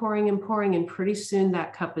pouring and pouring and pouring, and pretty soon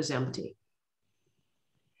that cup is empty.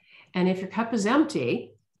 And if your cup is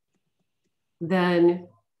empty, then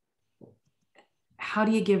how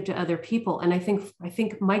do you give to other people? And I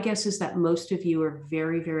think my guess is that most of you are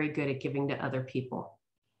very, very good at giving to other people,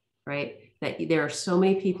 right? That there are so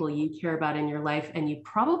many people you care about in your life, and you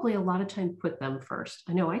probably a lot of times put them first.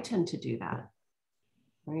 I know I tend to do that,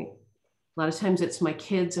 right? A lot of times it's my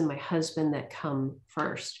kids and my husband that come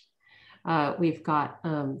first. We've got,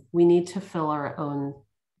 we need to fill our own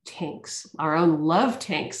tanks, our own love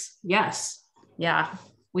tanks. Yes. Yeah.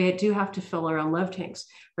 We do have to fill our own love tanks,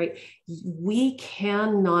 right? We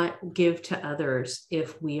cannot give to others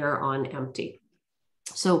if we are on empty.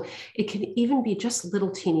 So it can even be just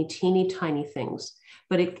little teeny tiny things,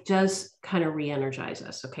 but it does kind of re-energize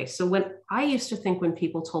us. Okay. So when I used to think when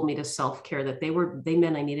people told me to self-care that they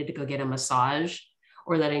meant I needed to go get a massage,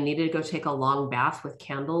 or that I needed to go take a long bath with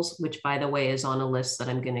candles, which by the way is on a list that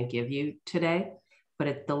I'm going to give you today,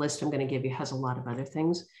 but the list I'm going to give you has a lot of other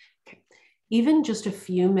things. Okay. Even just a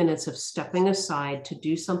few minutes of stepping aside to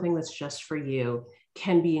do something that's just for you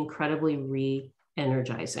can be incredibly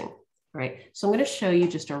re-energizing, right? So I'm going to show you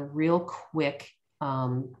just a real quick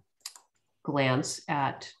glance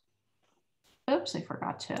at, oops, I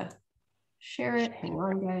forgot to share it. Hang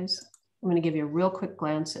on, guys. I'm going to give you a real quick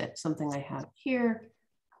glance at something I have here.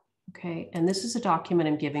 Okay, and this is a document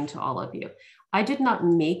I'm giving to all of you. I did not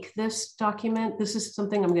make this document. This is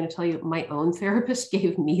something I'm going to tell you, my own therapist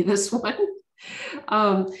gave me this one.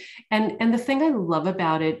 And the thing I love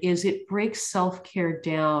about it is it breaks self-care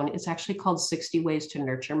down. It's actually called 60 Ways to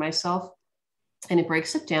Nurture Myself. And it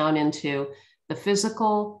breaks it down into the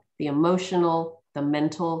physical, the emotional, the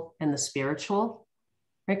mental, and the spiritual.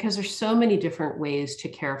 Right? Because there's so many different ways to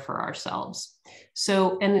care for ourselves.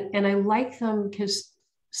 So, and I like them because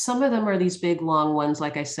some of them are these big, long ones,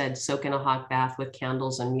 like I said, soak in a hot bath with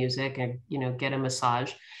candles and music and, you know, get a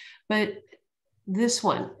massage. But this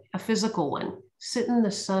one, a physical one, sit in the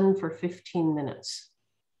sun for 15 minutes.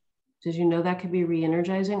 Did you know that could be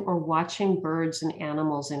re-energizing? Or watching birds and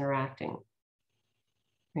animals interacting.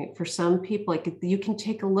 Right? For some people, like you can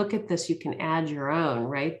take a look at this, you can add your own,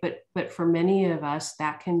 right? But for many of us,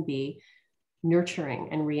 that can be nurturing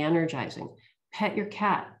and re-energizing. Pet your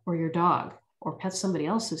cat or your dog, or pet somebody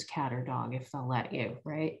else's cat or dog if they'll let you,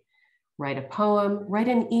 right? Write a poem, write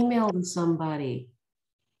an email to somebody.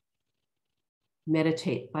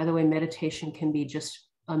 Meditate. By the way, meditation can be just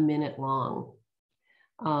a minute long.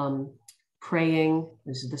 praying.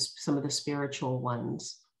 These are some of the spiritual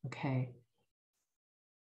ones, okay?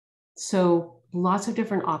 So lots of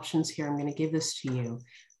different options here. I'm going to give this to you,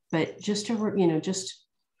 but just a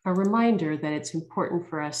reminder that it's important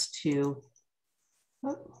for us to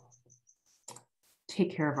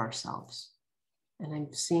take care of ourselves. And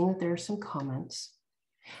I'm seeing that there are some comments.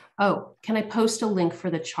 Oh, can I post a link for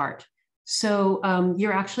the chart? So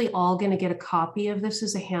you're actually all going to get a copy of this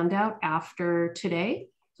as a handout after today.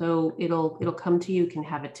 So it'll come to you, you can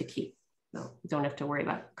have it to keep. No, you don't have to worry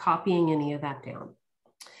about copying any of that down.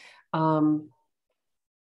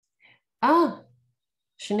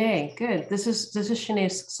 Shanae, good. This is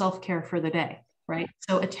Shanae's self-care for the day, right?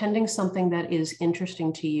 So attending something that is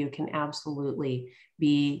interesting to you can absolutely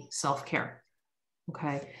be self-care.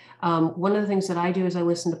 Okay. One of the things that I do is I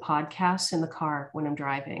listen to podcasts in the car when I'm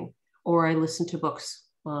driving, or I listen to books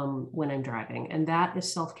when I'm driving, and that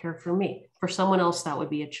is self-care for me. For someone else, that would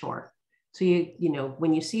be a chore. So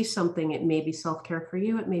when you see something, it may be self-care for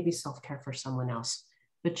you, it may be self-care for someone else,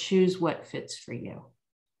 but choose what fits for you.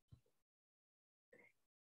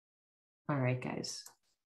 All right, guys.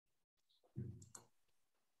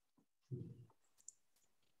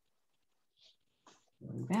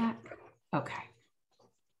 Going back. Okay.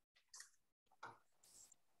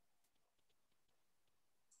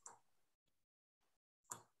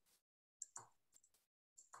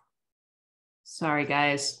 Sorry,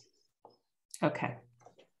 guys. Okay.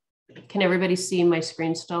 Can everybody see my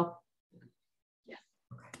screen still? Yeah.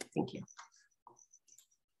 Okay, thank you.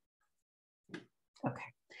 Okay.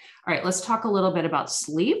 All right, let's talk a little bit about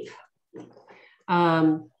sleep.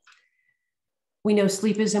 We know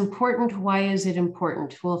sleep is important. Why is it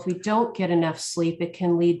important? Well, if we don't get enough sleep, it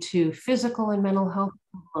can lead to physical and mental health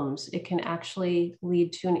problems. It can actually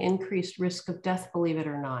lead to an increased risk of death, believe it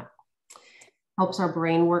or not. Helps our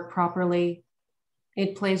brain work properly.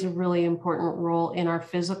 It plays a really important role in our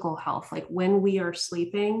physical health. Like when we are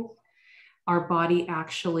sleeping, our body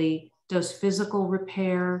actually does physical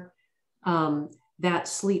repair. That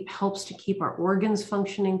sleep helps to keep our organs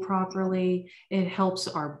functioning properly. It helps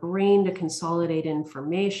our brain to consolidate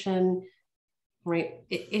information, right?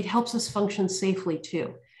 It helps us function safely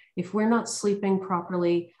too. If we're not sleeping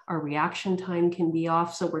properly, our reaction time can be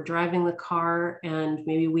off. So we're driving the car and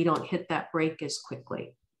maybe we don't hit that brake as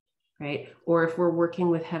quickly, right? Or if we're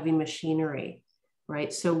working with heavy machinery,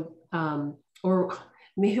 right? So, or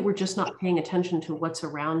maybe we're just not paying attention to what's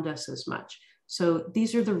around us as much. So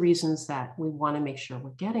these are the reasons that we want to make sure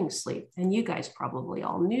we're getting sleep. And you guys probably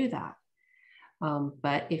all knew that.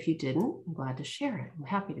 But if you didn't, I'm glad to share it. I'm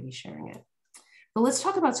happy to be sharing it. But let's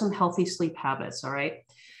talk about some healthy sleep habits, all right?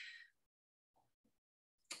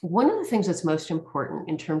 One of the things that's most important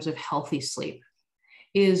in terms of healthy sleep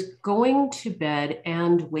is going to bed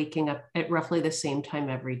and waking up at roughly the same time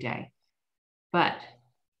every day. But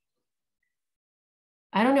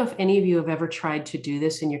I don't know if any of you have ever tried to do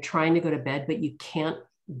this and you're trying to go to bed, but you can't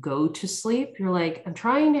go to sleep. You're like, I'm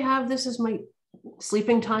trying to have this as my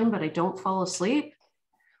sleeping time, but I don't fall asleep.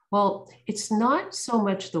 Well, it's not so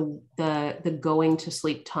much the going to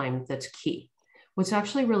sleep time that's key. What's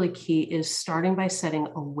actually really key is starting by setting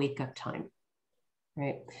a wake up time,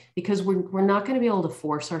 right? Because we're not going to be able to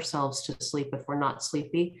force ourselves to sleep if we're not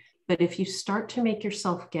sleepy. But if you start to make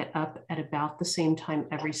yourself get up at about the same time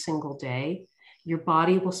every single day, your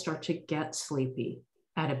body will start to get sleepy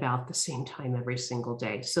at about the same time every single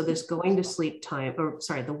day. So this going to sleep time,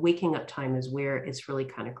 the waking up time is where it's really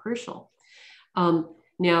kind of crucial.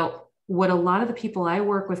 Now, what a lot of the people I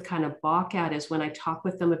work with kind of balk at is when I talk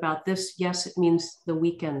with them about this, yes, it means the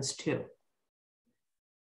weekends too,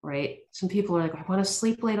 right? Some people are like, I want to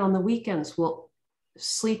sleep late on the weekends. Well,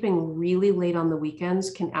 sleeping really late on the weekends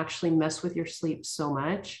can actually mess with your sleep so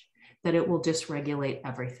much that it will dysregulate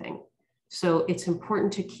everything. So it's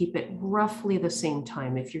important to keep it roughly the same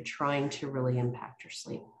time if you're trying to really impact your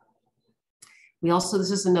sleep. This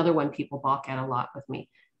is another one people balk at a lot with me.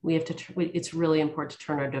 It's really important to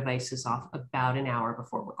turn our devices off about an hour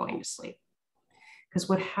before we're going to sleep. Because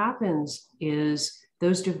what happens is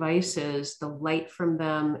those devices, the light from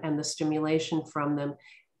them and the stimulation from them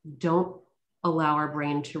don't allow our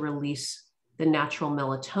brain to release the natural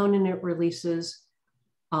melatonin it releases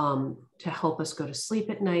to help us go to sleep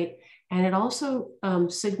at night. And it also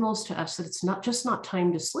signals to us that it's not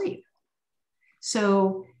time to sleep.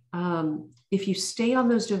 So if you stay on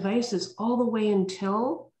those devices all the way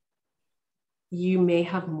until, you may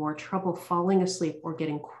have more trouble falling asleep or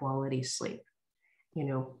getting quality sleep.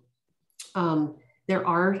 There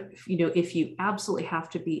are, if you absolutely have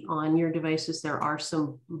to be on your devices, there are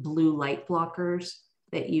some blue light blockers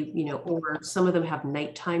that you know, or some of them have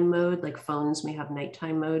nighttime mode, like phones may have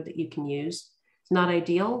nighttime mode that you can use. It's not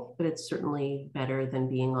ideal, but it's certainly better than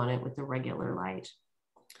being on it with the regular light.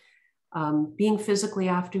 Being physically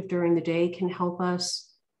active during the day can help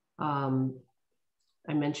us.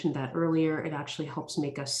 I mentioned that earlier. It actually helps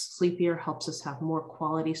make us sleepier, helps us have more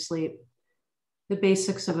quality sleep. The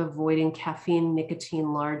basics of avoiding caffeine,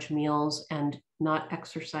 nicotine, large meals, and not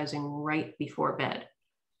exercising right before bed.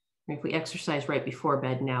 If we exercise right before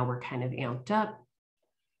bed, now we're kind of amped up.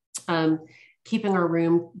 Keeping our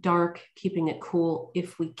room dark, keeping it cool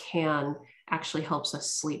if we can, actually helps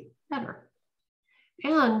us sleep better.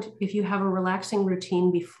 And if you have a relaxing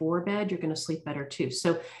routine before bed, you're going to sleep better too.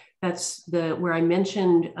 So that's where I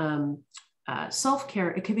mentioned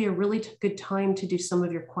self-care. It could be a really good time to do some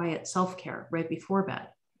of your quiet self-care right before bed,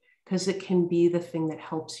 because it can be the thing that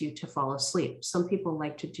helps you to fall asleep. Some people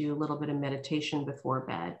like to do a little bit of meditation before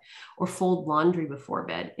bed or fold laundry before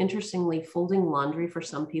bed. Interestingly, folding laundry for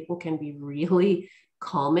some people can be really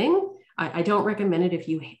calming. I don't recommend it if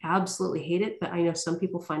you absolutely hate it, but I know some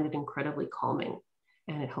people find it incredibly calming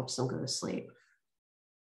and it helps them go to sleep.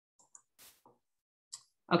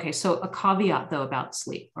 Okay, so a caveat though about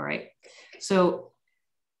sleep, all right? So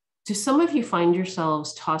do some of you find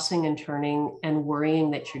yourselves tossing and turning and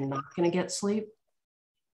worrying that you're not going to get sleep?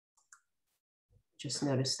 Just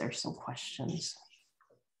notice there's some questions.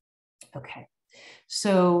 Okay,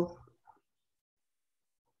 so,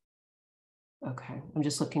 okay, I'm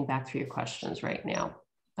just looking back through your questions right now.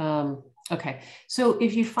 Okay, so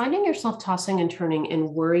if you're finding yourself tossing and turning and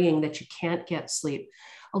worrying that you can't get sleep,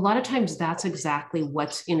 a lot of times that's exactly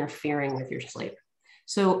what's interfering with your sleep.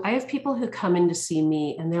 So I have people who come in to see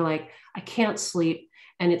me and they're like, I can't sleep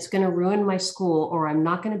and it's going to ruin my school, or I'm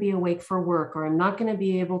not going to be awake for work, or I'm not going to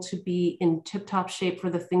be able to be in tip-top shape for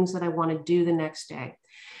the things that I want to do the next day.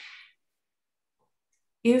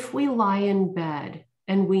 If we lie in bed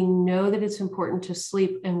and we know that it's important to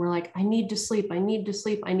sleep and we're like, I need to sleep, I need to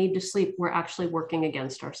sleep, I need to sleep, we're actually working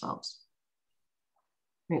against ourselves.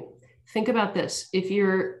 Right? Think about this. If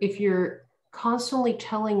you're constantly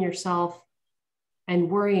telling yourself and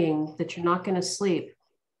worrying that you're not going to sleep,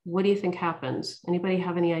 what do you think happens? Anybody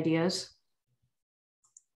have any ideas?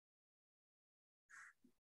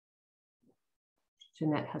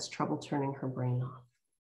 Jeanette has trouble turning her brain off.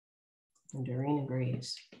 And Doreen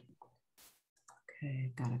agrees. Okay,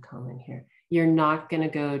 I've got a comment here. You're not going to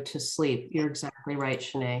go to sleep. You're exactly right,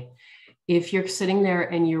 Shanae. If you're sitting there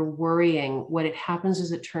and you're worrying, what it happens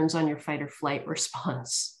is it turns on your fight or flight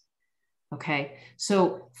response. Okay,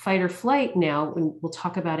 so fight or flight now, and we'll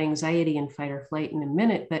talk about anxiety and fight or flight in a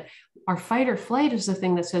minute, but our fight or flight is the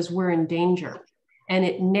thing that says we're in danger. And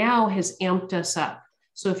it now has amped us up.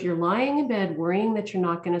 So if you're lying in bed worrying that you're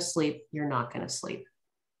not going to sleep, you're not going to sleep.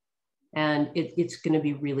 And it's going to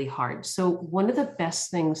be really hard. So one of the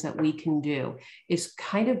best things that we can do is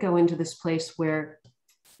kind of go into this place where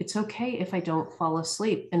it's okay if I don't fall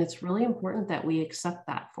asleep. And it's really important that we accept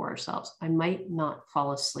that for ourselves. I might not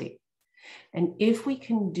fall asleep. And if we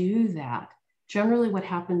can do that, generally what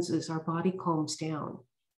happens is our body calms down.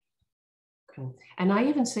 Okay. And I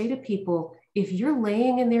even say to people, if you're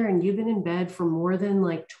laying in there and you've been in bed for more than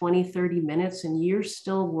like 20, 30 minutes and you're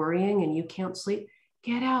still worrying and you can't sleep,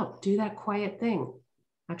 get out, do that quiet thing.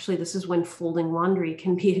 Actually, this is when folding laundry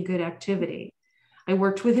can be a good activity. I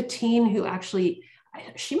worked with a teen who actually,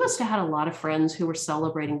 she must have had a lot of friends who were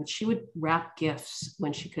celebrating, but she would wrap gifts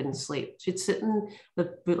when she couldn't sleep. She'd sit in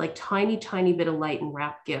the like tiny, tiny bit of light and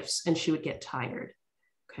wrap gifts, and she would get tired.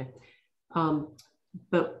 Okay.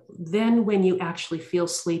 But then when you actually feel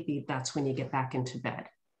sleepy, that's when you get back into bed.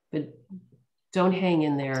 But don't hang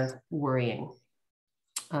in there worrying.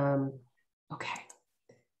 Okay.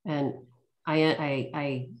 And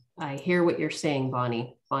I hear what you're saying,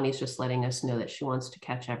 Bonnie. Bonnie's just letting us know that she wants to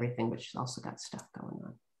catch everything, but she's also got stuff going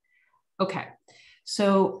on. Okay,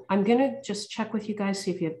 so I'm gonna just check with you guys,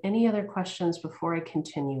 see if you have any other questions before I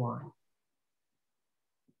continue on.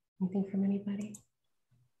 Anything from anybody?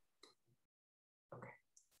 Okay.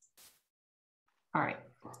 All right.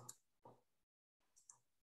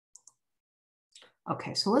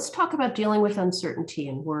 Okay, so let's talk about dealing with uncertainty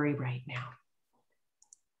and worry right now.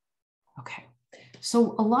 Okay.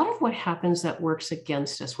 So a lot of what happens that works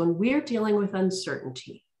against us when we're dealing with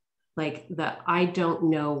uncertainty, like the I don't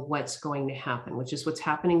know what's going to happen, which is what's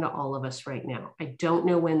happening to all of us right now. I don't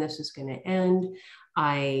know when this is going to end.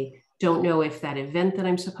 I don't know if that event that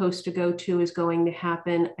I'm supposed to go to is going to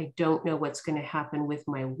happen. I don't know what's going to happen with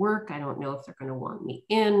my work. I don't know if they're going to want me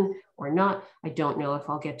in or not. I don't know if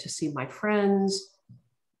I'll get to see my friends.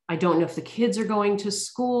 I don't know if the kids are going to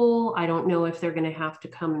school. I don't know if they're going to have to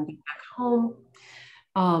come and be back home.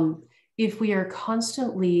 If we are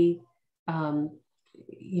constantly,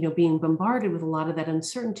 being bombarded with a lot of that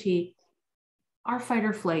uncertainty, our fight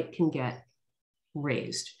or flight can get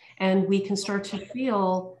raised, and we can start to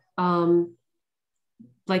feel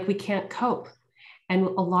like we can't cope. And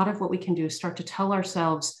a lot of what we can do is start to tell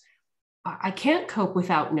ourselves, I can't cope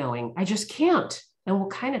without knowing. I just can't. And we'll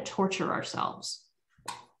kind of torture ourselves.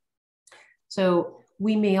 So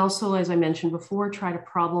we may also, as I mentioned before, try to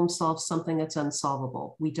problem solve something that's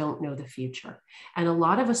unsolvable. We don't know the future. And a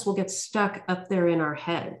lot of us will get stuck up there in our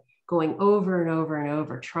head, going over and over and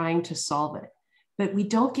over, trying to solve it. But we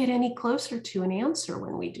don't get any closer to an answer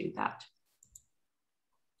when we do that.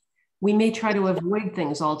 We may try to avoid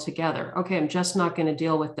things altogether. Okay, I'm just not going to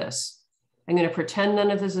deal with this. I'm going to pretend none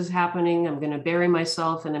of this is happening. I'm going to bury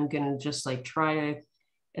myself, and I'm going to just like try to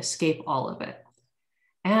escape all of it.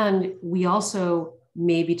 And we also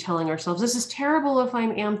may be telling ourselves, this is terrible if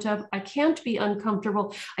I'm amped up. I can't be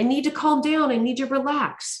uncomfortable. I need to calm down. I need to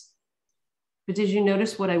relax. But did you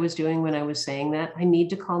notice what I was doing when I was saying that? I need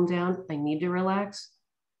to calm down. I need to relax.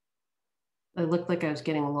 I looked like I was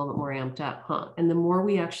getting a little bit more amped up, huh? And the more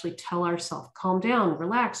we actually tell ourselves, calm down,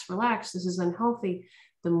 relax, relax, this is unhealthy,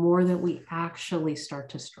 the more that we actually start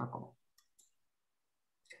to struggle.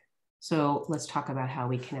 So let's talk about how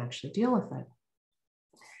we can actually deal with it.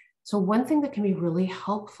 So one thing that can be really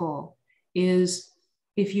helpful is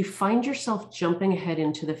if you find yourself jumping ahead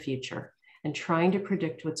into the future and trying to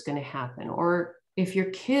predict what's going to happen, or if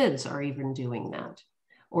your kids are even doing that,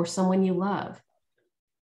 or someone you love,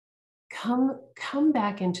 come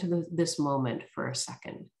back into this moment for a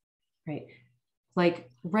second, right?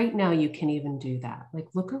 Like right now, you can even do that. Like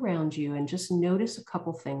look around you and just notice a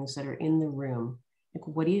couple things that are in the room. Like,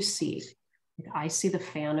 what do you see? Like, I see the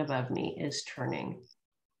fan above me is turning,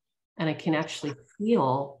 and I can actually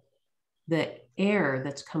feel the air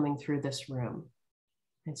that's coming through this room.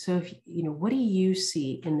 And so if what do you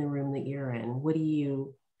see in the room that you're in? What do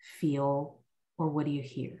you feel, or what do you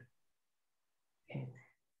hear? Okay.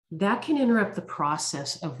 That can interrupt the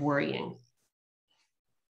process of worrying.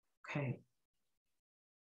 Okay.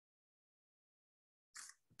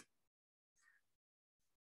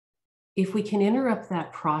 If we can interrupt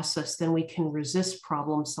that process, then we can resist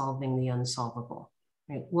problem solving the unsolvable.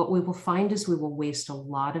 Right? What we will find is we will waste a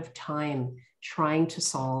lot of time trying to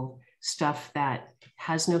solve stuff that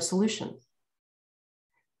has no solution.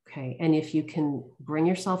 Okay, and if you can bring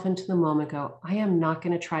yourself into the moment, go, I am not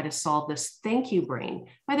going to try to solve this. Thank you, brain.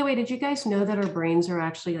 By the way, did you guys know that our brains are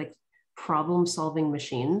actually like problem-solving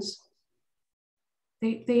machines?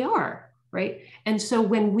 They are, right? And so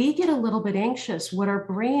when we get a little bit anxious, what our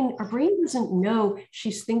brain doesn't know,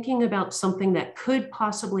 she's thinking about something that could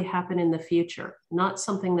possibly happen in the future, not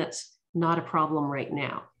something that's not a problem right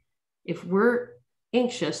now. If we're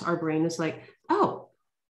anxious, our brain is like, oh,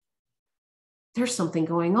 there's something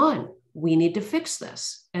going on. We need to fix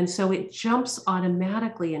this. And so it jumps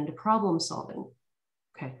automatically into problem solving.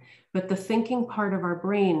 Okay. But the thinking part of our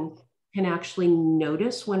brain can actually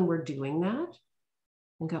notice when we're doing that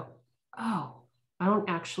and go, oh, I don't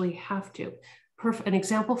actually have to. An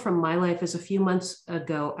example from my life is a few months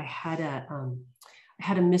ago, I had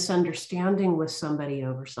a misunderstanding with somebody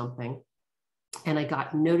over something. And I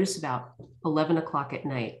got notice about 11 o'clock at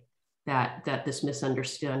night that this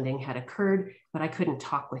misunderstanding had occurred, but I couldn't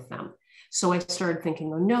talk with them. So I started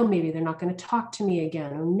thinking, oh no, maybe they're not going to talk to me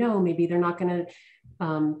again. Oh no, maybe they're not going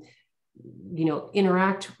to,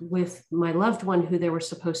 interact with my loved one who they were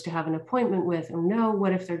supposed to have an appointment with. Oh no,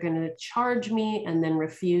 what if they're going to charge me and then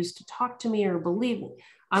refuse to talk to me or believe me?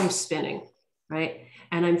 I was spinning, right?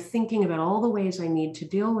 And I'm thinking about all the ways I need to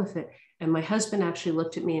deal with it. And my husband actually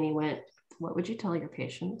looked at me and he went, what would you tell your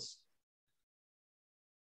patients?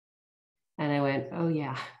 And I went, oh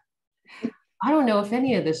yeah, I don't know if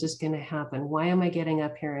any of this is going to happen. Why am I getting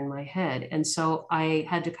up here in my head? And so I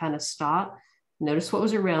had to kind of stop, notice what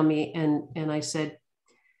was around me. And I said,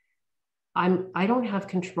 I don't have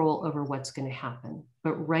control over what's going to happen,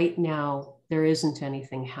 but right now there isn't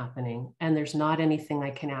anything happening and there's not anything I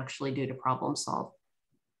can actually do to problem solve.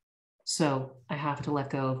 So I have to let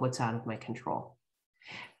go of what's out of my control.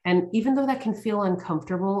 And even though that can feel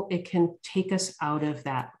uncomfortable, it can take us out of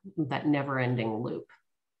that never-ending loop.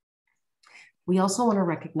 We also want to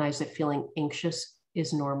recognize that feeling anxious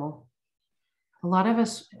is normal. A lot of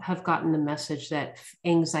us have gotten the message that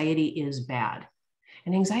anxiety is bad,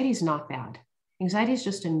 and anxiety is not bad. Anxiety is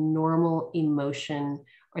just a normal emotion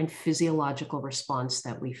and physiological response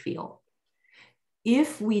that we feel.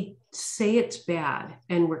 If we say it's bad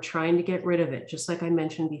and we're trying to get rid of it, just like I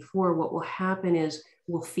mentioned before, what will happen is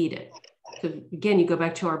we'll feed it. So again, you go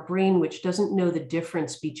back to our brain, which doesn't know the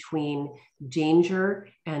difference between danger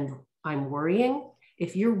and I'm worrying.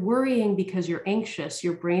 If you're worrying because you're anxious,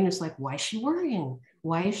 your brain is like, why is she worrying?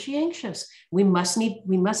 Why is she anxious? We must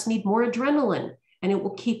need more adrenaline, and it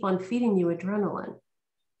will keep on feeding you adrenaline.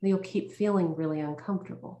 You'll keep feeling really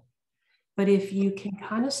uncomfortable. But if you can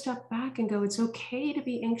kind of step back and go, it's okay to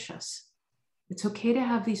be anxious. It's okay to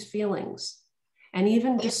have these feelings, and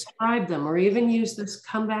even describe them, or even use this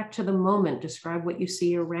come back to the moment, describe what you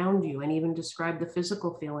see around you, and even describe the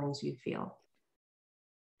physical feelings you feel.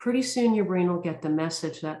 Pretty soon your brain will get the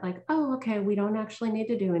message that like, oh, okay, we don't actually need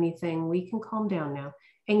to do anything. We can calm down now.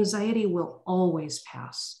 Anxiety will always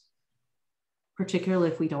pass, particularly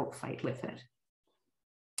if we don't fight with it.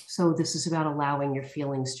 So this is about allowing your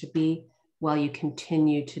feelings to be while you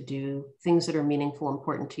continue to do things that are meaningful,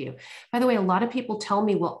 important to you. By the way, a lot of people tell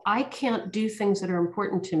me, well, I can't do things that are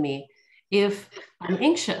important to me if I'm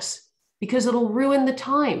anxious because it'll ruin the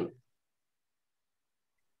time.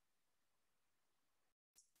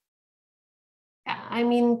 I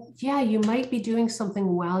mean, yeah, you might be doing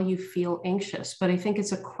something while you feel anxious, but I think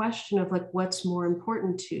it's a question of like, what's more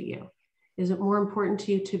important to you? Is it more important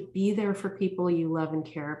to you to be there for people you love and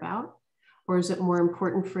care about? Or is it more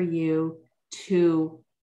important for you to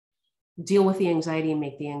deal with the anxiety and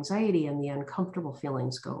make the anxiety and the uncomfortable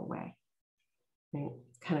feelings go away? Right?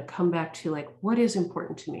 Kind of come back to like, what is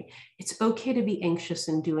important to me? It's okay to be anxious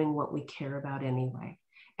in doing what we care about anyway.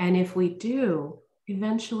 And if we do,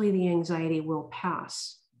 eventually the anxiety will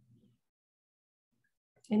pass.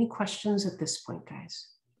 Any questions at this point, guys?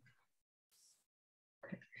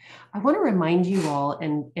 Okay. I want to remind you all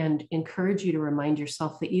and encourage you to remind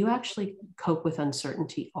yourself that you actually cope with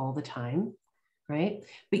uncertainty all the time, right?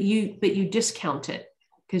 But you discount it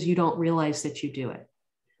because you don't realize that you do it.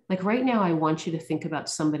 Like right now, I want you to think about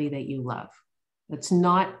somebody that you love that's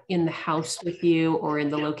not in the house with you or in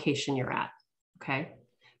the location you're at, okay?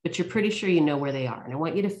 But you're pretty sure you know where they are. And I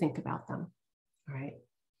want you to think about them, all right?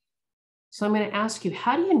 So I'm going to ask you,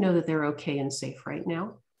 how do you know that they're okay and safe right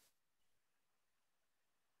now?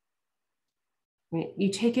 I mean,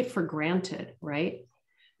 you take it for granted, right?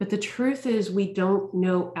 But the truth is we don't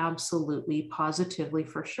know absolutely, positively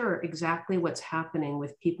for sure exactly what's happening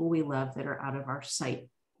with people we love that are out of our sight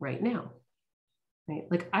right now, right?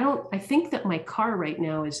 Like I think that my car right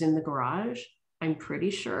now is in the garage. I'm pretty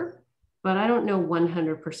sure. But I don't know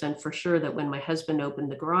 100% for sure that when my husband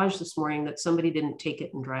opened the garage this morning that somebody didn't take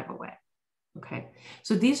it and drive away. Okay.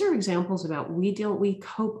 So these are examples about we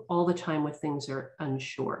cope all the time with things that are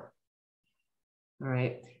unsure. All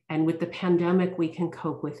right. And with the pandemic, we can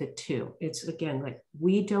cope with it too. It's again, like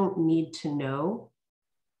we don't need to know.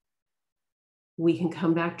 We can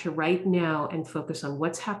come back to right now and focus on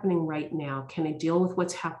what's happening right now. Can I deal with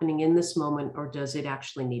what's happening in this moment, or does it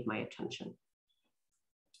actually need my attention?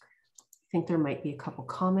 I think there might be a couple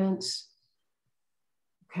comments.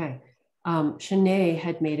 Okay. Shanae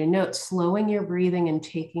had made a note, slowing your breathing and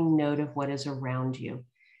taking note of what is around you.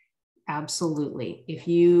 Absolutely. If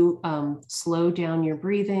you slow down your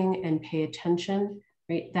breathing and pay attention,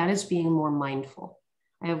 right, that is being more mindful.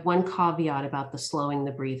 I have one caveat about the slowing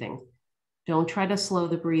the breathing. Don't try to slow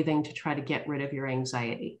the breathing to try to get rid of your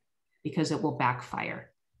anxiety because it will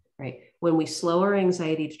backfire, right? When we slow our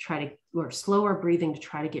anxiety to try to, or slow our breathing to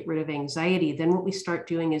try to get rid of anxiety, then what we start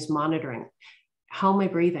doing is monitoring. How am I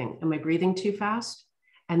breathing? Am I breathing too fast?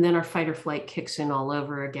 And then our fight or flight kicks in all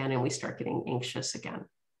over again and we start getting anxious again,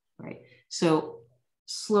 right? So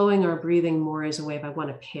slowing our breathing more is a way of I want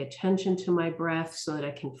to pay attention to my breath so that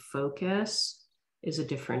I can focus is a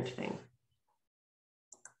different thing.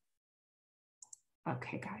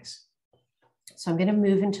 Okay, guys. So I'm going to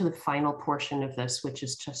move into the final portion of this, which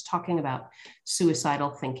is just talking about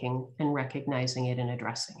suicidal thinking and recognizing it and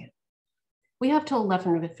addressing it. We have till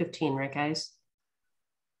 11:15, right, guys?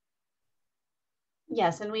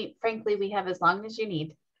 Yes, and frankly, we have as long as you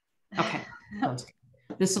need. Okay,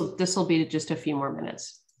 this will be just a few more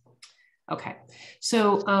minutes. Okay,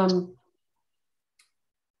 so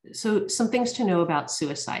so some things to know about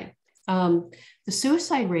suicide. The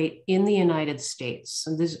suicide rate in the United States,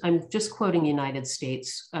 and this, I'm just quoting United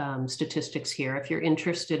States statistics here. If you're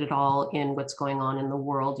interested at all in what's going on in the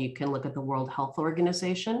world, you can look at the World Health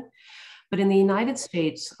Organization. But in the United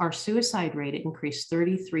States, our suicide rate increased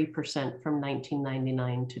 33% from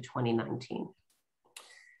 1999 to 2019.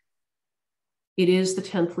 It is the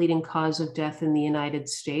 10th leading cause of death in the United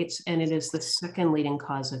States, and it is the second leading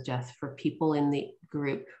cause of death for people in the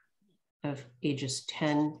group of ages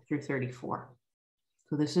 10 through 34.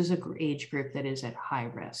 So this is an age group that is at high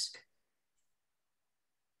risk.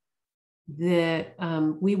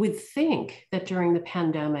 we would think that during the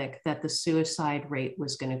pandemic that the suicide rate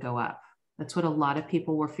was going to go up. That's what a lot of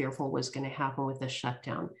people were fearful was going to happen with the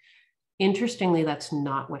shutdown. Interestingly, that's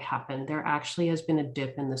not what happened. There actually has been a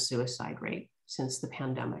dip in the suicide rate since the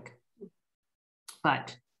pandemic.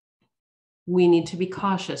 But we need to be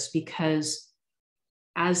cautious, because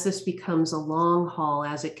as this becomes a long haul,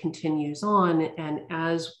 as it continues on, and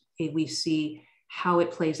as we see how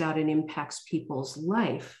it plays out and impacts people's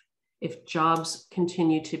life, if jobs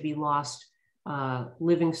continue to be lost,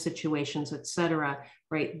 living situations, et cetera,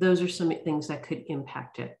 right? Those are some things that could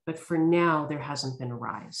impact it. But for now, there hasn't been a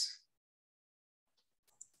rise.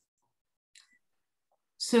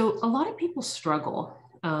 So a lot of people struggle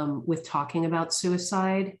with talking about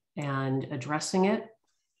suicide and addressing it.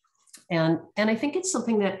 And I think it's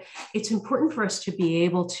something that it's important for us to be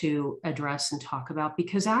able to address and talk about,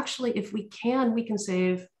 because actually, if we can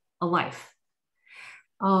save a life.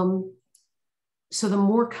 So the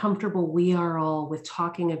more comfortable we are all with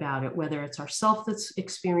talking about it, whether it's ourselves that's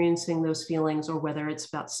experiencing those feelings or whether it's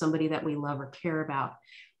about somebody that we love or care about,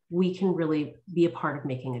 we can really be a part of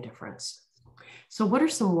making a difference. So what are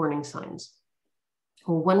some warning signs?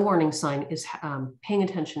 Well, one warning sign is paying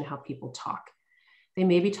attention to how people talk. They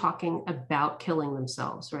may be talking about killing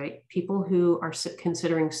themselves, right? People who are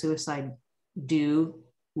considering suicide do,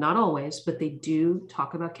 not always, but they do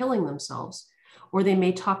talk about killing themselves. Or they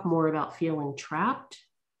may talk more about feeling trapped,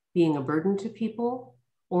 being a burden to people,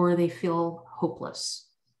 or they feel hopeless.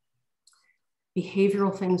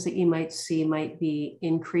 Behavioral things that you might see might be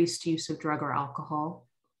increased use of drugs or alcohol,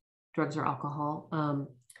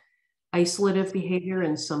 isolative behavior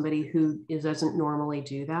in somebody who doesn't normally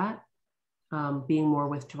do that, being more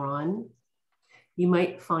withdrawn. You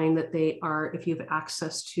might find that they are, if you have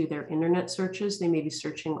access to their internet searches, they may be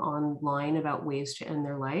searching online about ways to end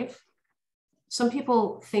their life. Some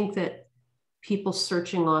people think that people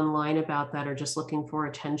searching online about that are just looking for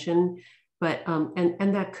attention, but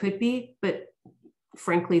and that could be, but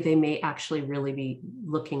frankly, they may actually really be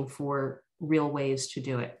looking for real ways to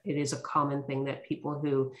do it. It is a common thing that people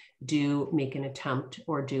who do make an attempt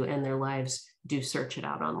or do end their lives do search it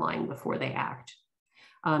out online before they act.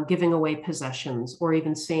 Giving away possessions or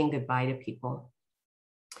even saying goodbye to people.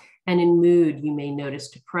 And in mood, you may notice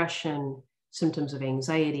depression, symptoms of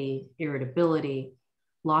anxiety, irritability,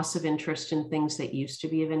 loss of interest in things that used to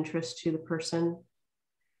be of interest to the person,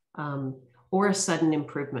 or a sudden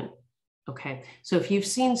improvement. Okay, so if you've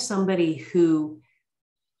seen somebody who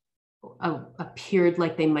appeared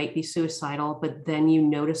like they might be suicidal, but then you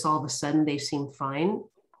notice all of a sudden they seem fine,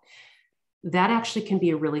 that actually can be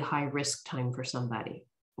a really high risk time for somebody.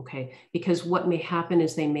 Okay, because what may happen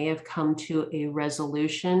is they may have come to a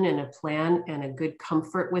resolution and a plan and a good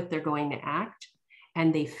comfort with they're going to act,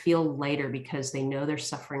 and they feel lighter because they know their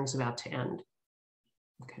suffering is about to end.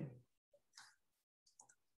 Okay.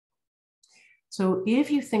 So if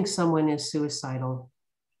you think someone is suicidal,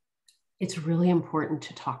 it's really important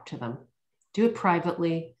to talk to them. Do it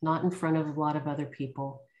privately, not in front of a lot of other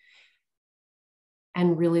people,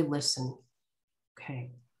 and really listen.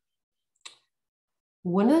 Okay.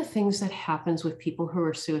 One of the things that happens with people who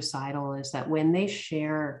are suicidal is that when they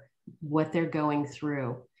share what they're going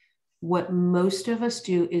through, what most of us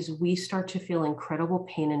do is we start to feel incredible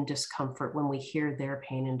pain and discomfort when we hear their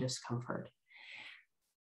pain and discomfort.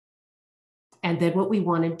 And then what we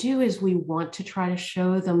want to do is we want to try to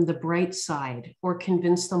show them the bright side or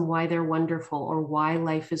convince them why they're wonderful or why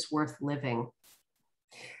life is worth living.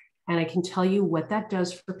 And I can tell you what that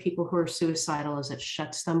does for people who are suicidal is it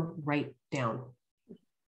shuts them right down.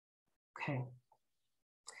 Okay.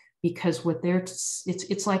 Because what they're,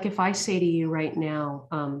 it's like if I say to you right now,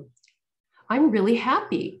 I'm really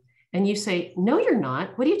happy. And you say, no, you're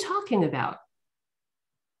not. What are you talking about?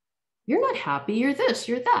 You're not happy. You're this,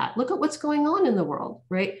 you're that. Look at what's going on in the world,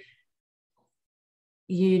 right?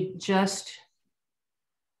 You just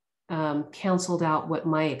canceled out what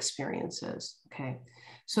my experience is. Okay.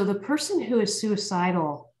 So the person who is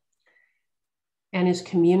suicidal and is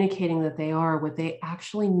communicating that they are, what they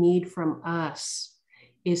actually need from us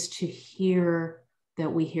is to hear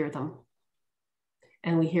that we hear them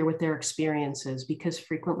and we hear what their experience is, because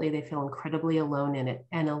frequently they feel incredibly alone in it.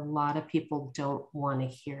 And a lot of people don't want to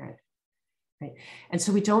hear it. Right? And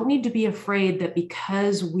so we don't need to be afraid that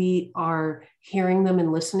because we are hearing them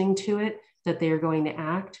and listening to it, that they are going to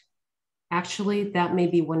act. Actually, that may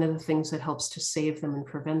be one of the things that helps to save them and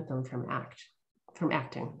prevent them from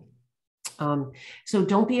acting. So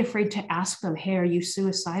don't be afraid to ask them, hey, are you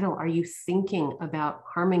suicidal? Are you thinking about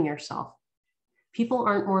harming yourself? People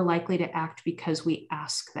aren't more likely to act because we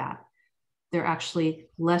ask that. they're actually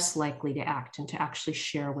less likely to act and to actually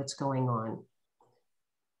share what's going on.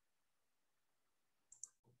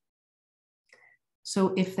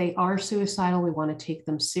 So if they are suicidal, we want to take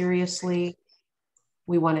them seriously.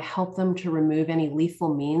 We want to help them to remove any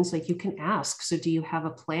lethal means. Like, you can ask, so do you have a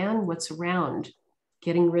plan? What's around?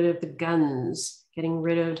 Getting rid of the guns, getting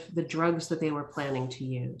rid of the drugs that they were planning to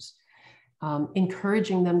use.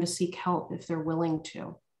 Encouraging them to seek help if they're willing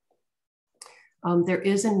to. There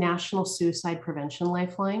is a National Suicide Prevention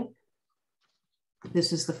Lifeline.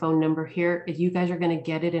 This is the phone number here. You guys are going to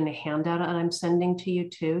get it in a handout that I'm sending to you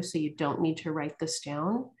too, so you don't need to write this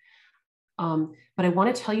down. But I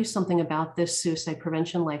want to tell you something about this Suicide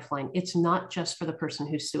Prevention Lifeline. It's not just for the person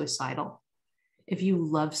who's suicidal. If you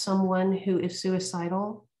love someone who is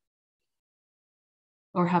suicidal,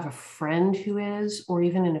 or have a friend who is, or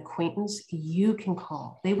even an acquaintance, you can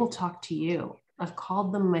call. They will talk to you. I've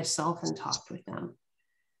called them myself and talked with them.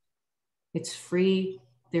 It's free.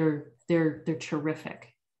 They're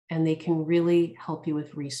terrific, and they can really help you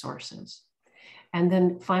with resources. And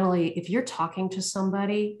then finally, if you're talking to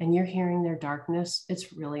somebody and you're hearing their darkness,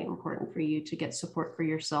 it's really important for you to get support for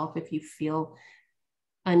yourself if you feel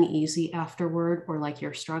uneasy afterward or like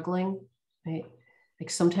you're struggling, right? Like,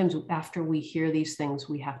 sometimes after we hear these things,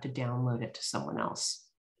 we have to download it to someone else.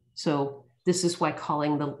 So this is why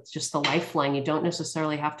calling just the Lifeline, you don't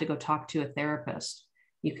necessarily have to go talk to a therapist.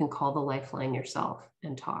 You can call the Lifeline yourself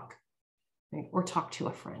and talk, right? Or talk to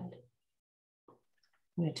a friend.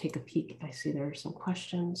 I'm going to take a peek. I see there are some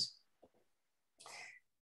questions.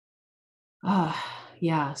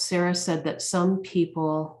 Yeah, Sarah said that some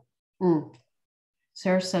people,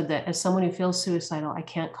 Sarah said that as someone who feels suicidal, I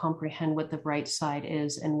can't comprehend what the bright side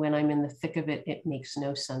is. And when I'm in the thick of it, it makes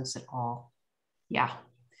no sense at all. Yeah.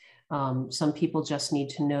 Some people just need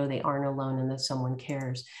to know they aren't alone and that someone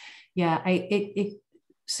cares. Yeah,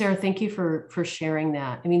 Sarah, thank you for sharing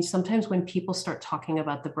that. I mean, sometimes when people start talking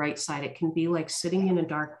about the bright side, it can be like sitting in a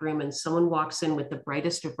dark room and someone walks in with the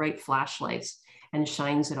brightest of bright flashlights and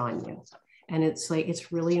shines it on you. And it's like,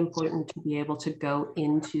 it's really important to be able to go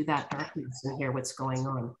into that darkness and hear what's going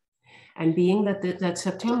on. And being that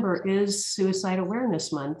September is Suicide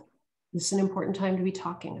Awareness Month, this is an important time to be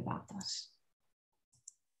talking about this.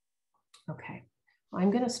 Okay,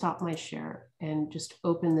 I'm going to stop my share and just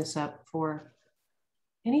open this up for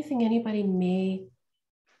anything anybody may.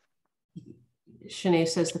 Shanae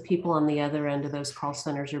says the people on the other end of those call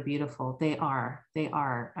centers are beautiful. They are.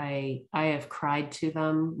 I have cried to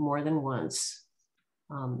them more than once,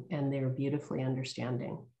 and they're beautifully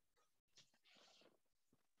understanding.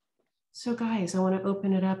 So guys, I want to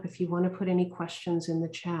open it up if you want to put any questions in the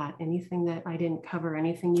chat, anything that I didn't cover,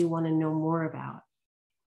 anything you want to know more about.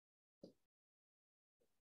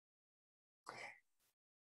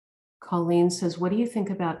 Colleen says, what do you think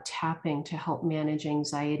about tapping to help manage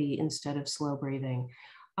anxiety instead of slow breathing?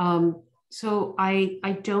 So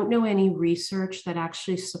I don't know any research that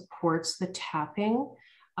actually supports the tapping.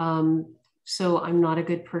 So I'm not a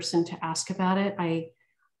good person to ask about it.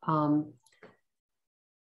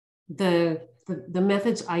 The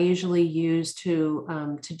methods I usually use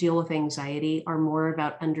to deal with anxiety are more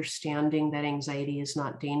about understanding that anxiety is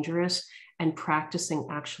not dangerous and practicing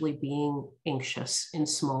actually being anxious in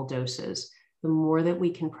small doses. The more that we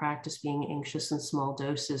can practice being anxious in small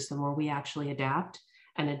doses, the more we actually adapt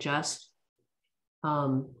and adjust.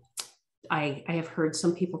 I have heard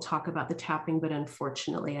some people talk about the tapping, but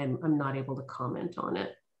unfortunately, I'm not able to comment on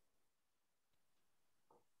it.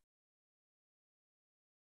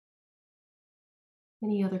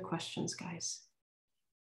 Any other questions, guys?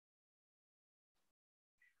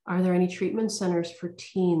 Are there any treatment centers for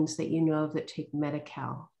teens that you know of that take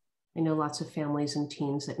Medi-Cal? I know lots of families and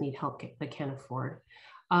teens that need help but can't afford.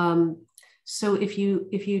 So if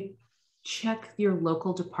you check your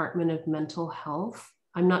local Department of Mental Health,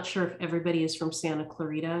 I'm not sure if everybody is from Santa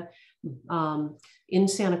Clarita. In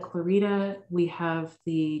Santa Clarita, we have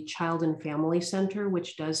the Child and Family Center,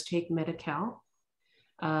 which does take Medi-Cal.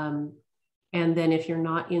 And then if you're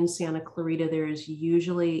not in Santa Clarita, there is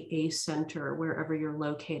usually a center wherever you're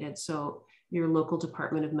located. So your local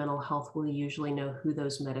Department of Mental Health will usually know who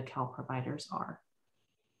those Medi-Cal providers are.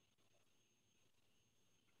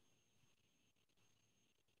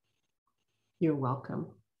 You're welcome.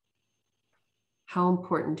 How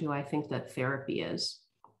important do I think that therapy is?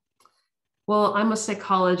 Well, I'm a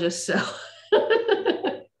psychologist, so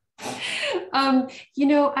you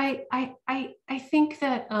know, I think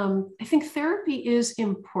that I think therapy is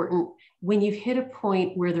important when you've hit a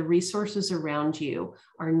point where the resources around you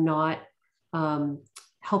are not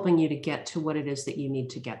helping you to get to what it is that you need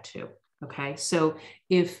to get to. Okay, so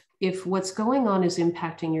if what's going on is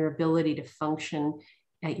impacting your ability to function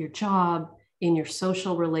at your job, in your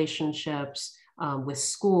social relationships, with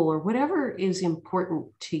school, or whatever is important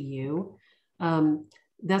to you,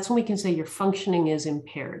 that's when we can say your functioning is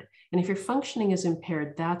impaired. And if your functioning is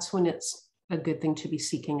impaired, that's when it's a good thing to be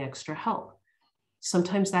seeking extra help.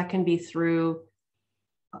 Sometimes that can be through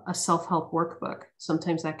a self-help workbook.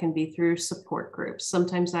 Sometimes that can be through support groups.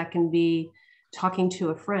 Sometimes that can be talking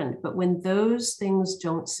to a friend. But when those things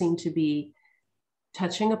don't seem to be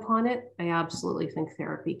touching upon it, I absolutely think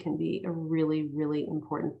therapy can be a really, really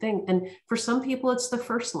important thing. And for some people, it's the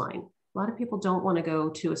first line. A lot of people don't want to go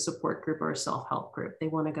to a support group or a self-help group. They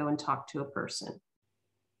want to go and talk to a person.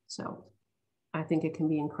 So I think it can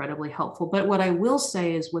be incredibly helpful. But what I will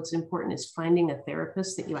say is what's important is finding a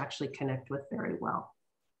therapist that you actually connect with very well.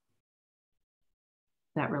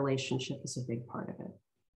 That relationship is a big part of it.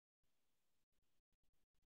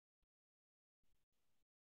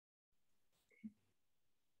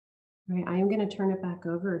 All right, I am going to turn it back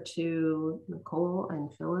over to Nicole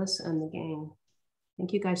and Phyllis and the gang.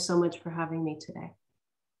 Thank you guys so much for having me today.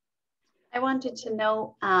 I wanted to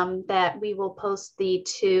note that we will post the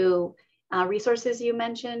two resources you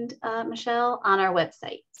mentioned, Michelle, on our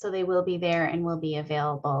website. So they will be there and will be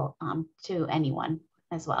available to anyone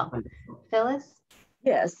as well. Wonderful. Phyllis?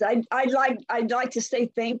 Yes, I'd like to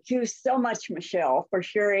say thank you so much, Michelle, for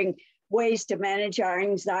sharing ways to manage our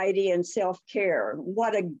anxiety and self-care.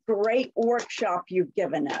 What a great workshop you've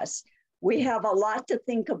given us. We have a lot to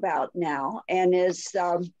think about now. And as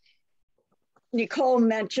Nicole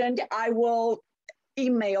mentioned, I will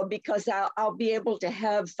email, because I'll be able to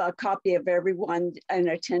have a copy of everyone in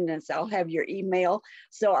attendance. I'll have your email.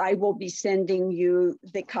 So I will be sending you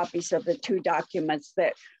the copies of the two documents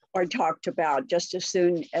that are talked about just as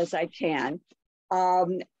soon as I can.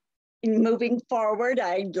 Moving forward,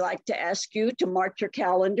 I'd like to ask you to mark your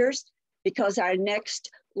calendars, because our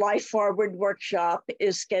next Life Forward workshop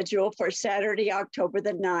is scheduled for Saturday, October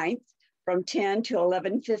the 9th from 10 to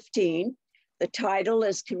 11:15. The title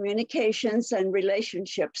is Communications and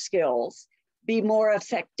Relationship Skills, Be More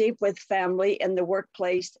Effective with Family in the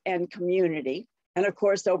Workplace and Community. And of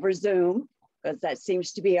course, over Zoom, because that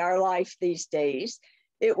seems to be our life these days.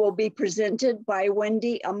 It will be presented by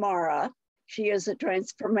Wendy Amara. She is a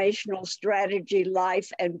transformational strategy,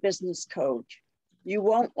 life, and business coach. You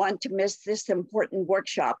won't want to miss this important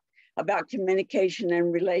workshop about communication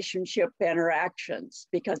and relationship interactions,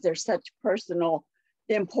 because they're such personal,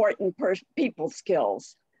 important people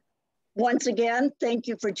skills. Once again, thank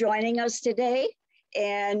you for joining us today,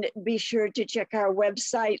 and be sure to check our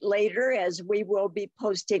website later, as we will be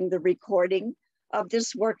posting the recording of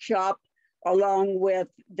this workshop along with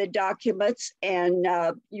the documents, and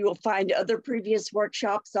you will find other previous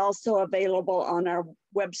workshops also available on our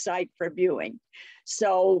website for viewing.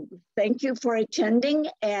 So thank you for attending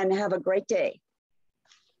and have a great day.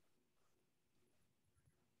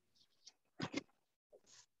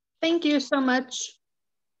 Thank you so much.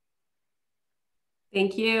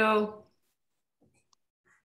 Thank you.